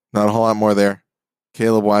 Not a whole lot more there.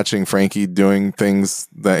 Caleb watching Frankie doing things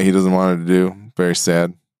that he doesn't want her to do. Very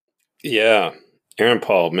sad. Yeah. Aaron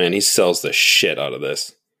Paul, man, he sells the shit out of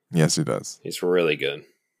this. Yes, he does. He's really good.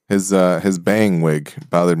 His bang wig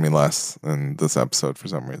bothered me less in this episode for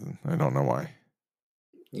some reason. I don't know why.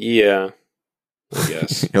 Yeah, I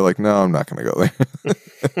guess. You're like, no, I'm not going to go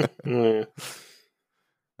there.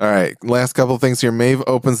 All right, last couple of things here. Maeve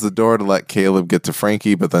opens the door to let Caleb get to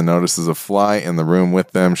Frankie, but then notices a fly in the room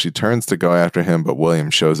with them. She turns to go after him, but William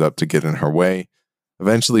shows up to get in her way.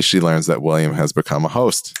 Eventually, she learns that William has become a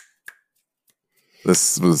host.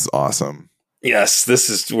 This was awesome. Yes,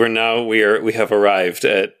 we have arrived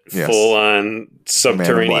at full on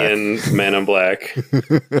subterranean Man in Black,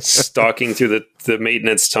 stalking through the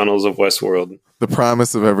maintenance tunnels of Westworld. The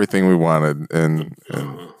promise of everything we wanted in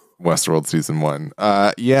Westworld season 1.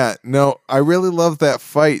 I really love that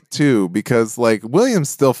fight too, because like William's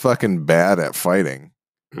still fucking bad at fighting.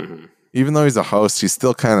 Mm-hmm. Even though he's a host, he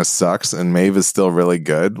still kind of sucks, and Maeve is still really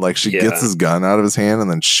good. Like, she gets his gun out of his hand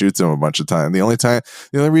and then shoots him a bunch of times. The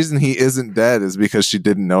only reason he isn't dead is because she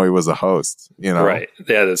didn't know he was a host, you know? Right.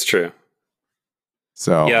 Yeah, that's true.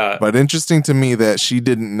 So, but interesting to me that she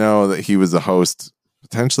didn't know that he was a host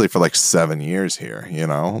potentially for like 7 years here, you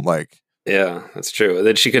know? Like, yeah, that's true.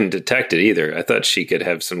 That she couldn't detect it either. I thought she could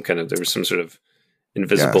have there was some sort of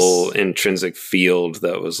invisible intrinsic field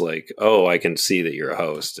that was like, oh, I can see that you're a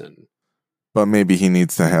host. But maybe he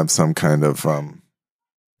needs to have some kind of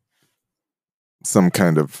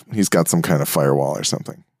he's got some kind of firewall or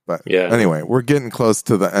something. But anyway, we're getting close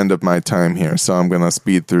to the end of my time here, so I'm going to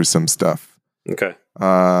speed through some stuff. Okay.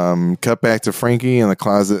 Cut back to Frankie in the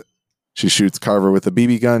closet. She shoots Carver with a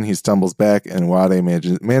BB gun. He stumbles back, and Wade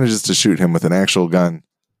manages to shoot him with an actual gun.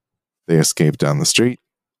 They escape down the street.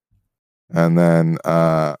 And then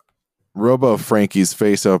Robo Frankie's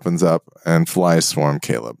face opens up and flies swarm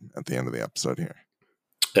Caleb at the end of the episode here.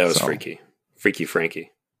 That was freaky. Freaky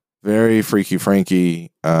Frankie. Very freaky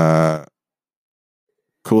Frankie.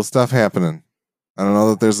 Cool stuff happening. I don't know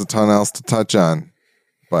that there's a ton else to touch on,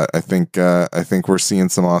 but I think we're seeing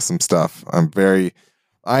some awesome stuff.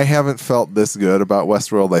 I haven't felt this good about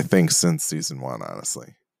Westworld, I think, since season 1,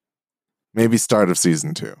 honestly. Maybe start of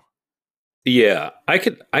season 2. Yeah, I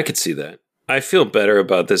could see that. I feel better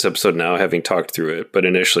about this episode now, having talked through it. But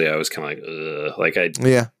initially, I was kind of like,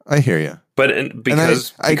 ugh. I hear you. But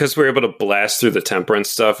because we're able to blast through the temperance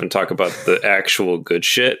stuff and talk about the actual good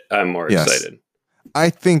shit, I'm more excited. I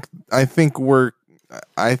think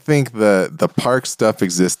the park stuff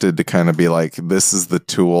existed to kind of be like, this is the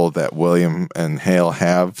tool that William and Hale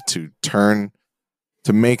have to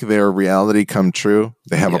make their reality come true.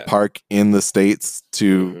 They have a park in the States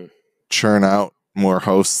to churn out more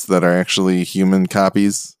hosts that are actually human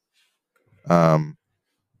copies.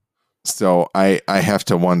 So I have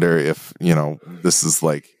to wonder if, this is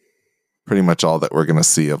like pretty much all that we're going to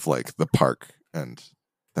see of like the park and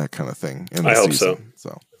that kind of thing in the season.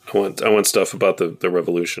 So I want stuff about the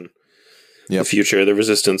revolution, the future, the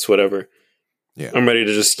resistance, whatever. Yeah. I'm ready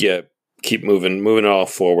to just keep moving it all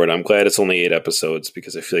forward. I'm glad it's only 8 episodes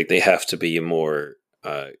because I feel like they have to be more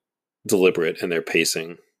deliberate in their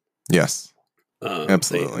pacing. Yes,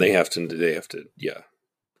 absolutely. They have to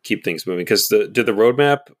keep things moving. Because did the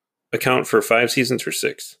roadmap account for 5 seasons or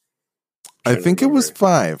 6? I think it was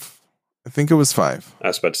 5. I was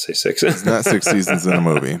about to say 6. It's not 6 seasons in a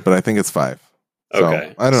movie, but I think it's 5. So,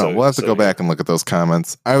 okay. I don't know. We'll have to go back and look at those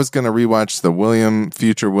comments. I was going to rewatch the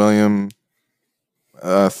future William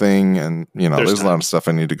thing, and there's a lot of stuff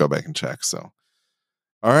I need to go back and check. So,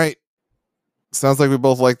 all right. Sounds like we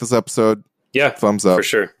both like this episode. Yeah. Thumbs up. For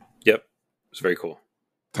sure. Yep. It's very cool.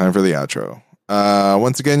 Time for the outro.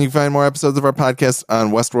 Once again, you can find more episodes of our podcast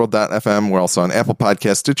on westworld.fm. We're also on Apple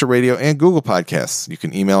Podcasts, Stitcher Radio, and Google Podcasts. You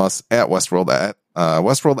can email us at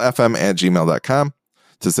westworldfm@gmail.com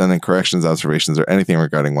to send in corrections, observations, or anything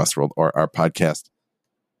regarding Westworld or our podcast.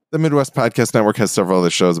 The Midwest Podcast Network has several other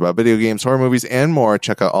shows about video games, horror movies, and more.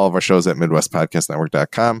 Check out all of our shows at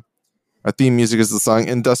midwestpodcastnetwork.com. Our theme music is the song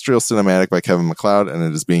Industrial Cinematic by Kevin MacLeod, and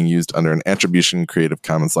it is being used under an Attribution Creative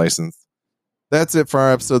Commons license. That's it for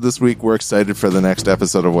our episode this week. We're excited for the next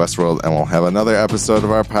episode of Westworld, and we'll have another episode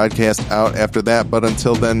of our podcast out after that. But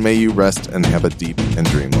until then, may you rest and have a deep and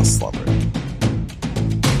dreamless slumber.